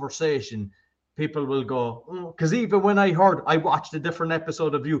conversation, people will go, because even when I watched a different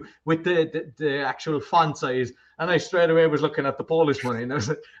episode of you with the actual font size, and I straight away was looking at the Polish money, and I was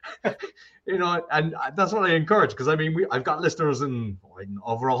like, you know, and that's what I encourage, because I mean, I've got listeners in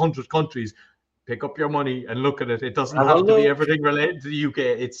over 100 countries. Pick up your money and look at it. It doesn't have to be everything related to the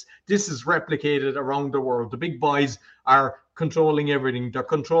UK. This is replicated around the world. The big boys are controlling everything. They're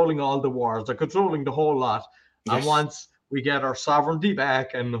controlling all the wars. They're controlling the whole lot. Yes. And once we get our sovereignty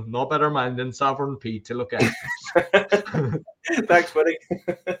back, and no better man than Sovereign Pete to look at it. Thanks, buddy.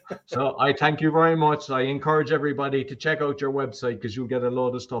 So I thank you very much. I encourage everybody to check out your website, because you'll get a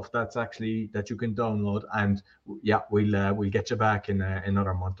load of stuff that you can download. And yeah, we'll get you back in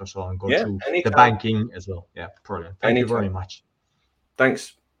another month or so and go through the banking as well. Yeah, brilliant. Thank you very much.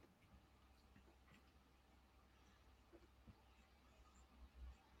 Thanks.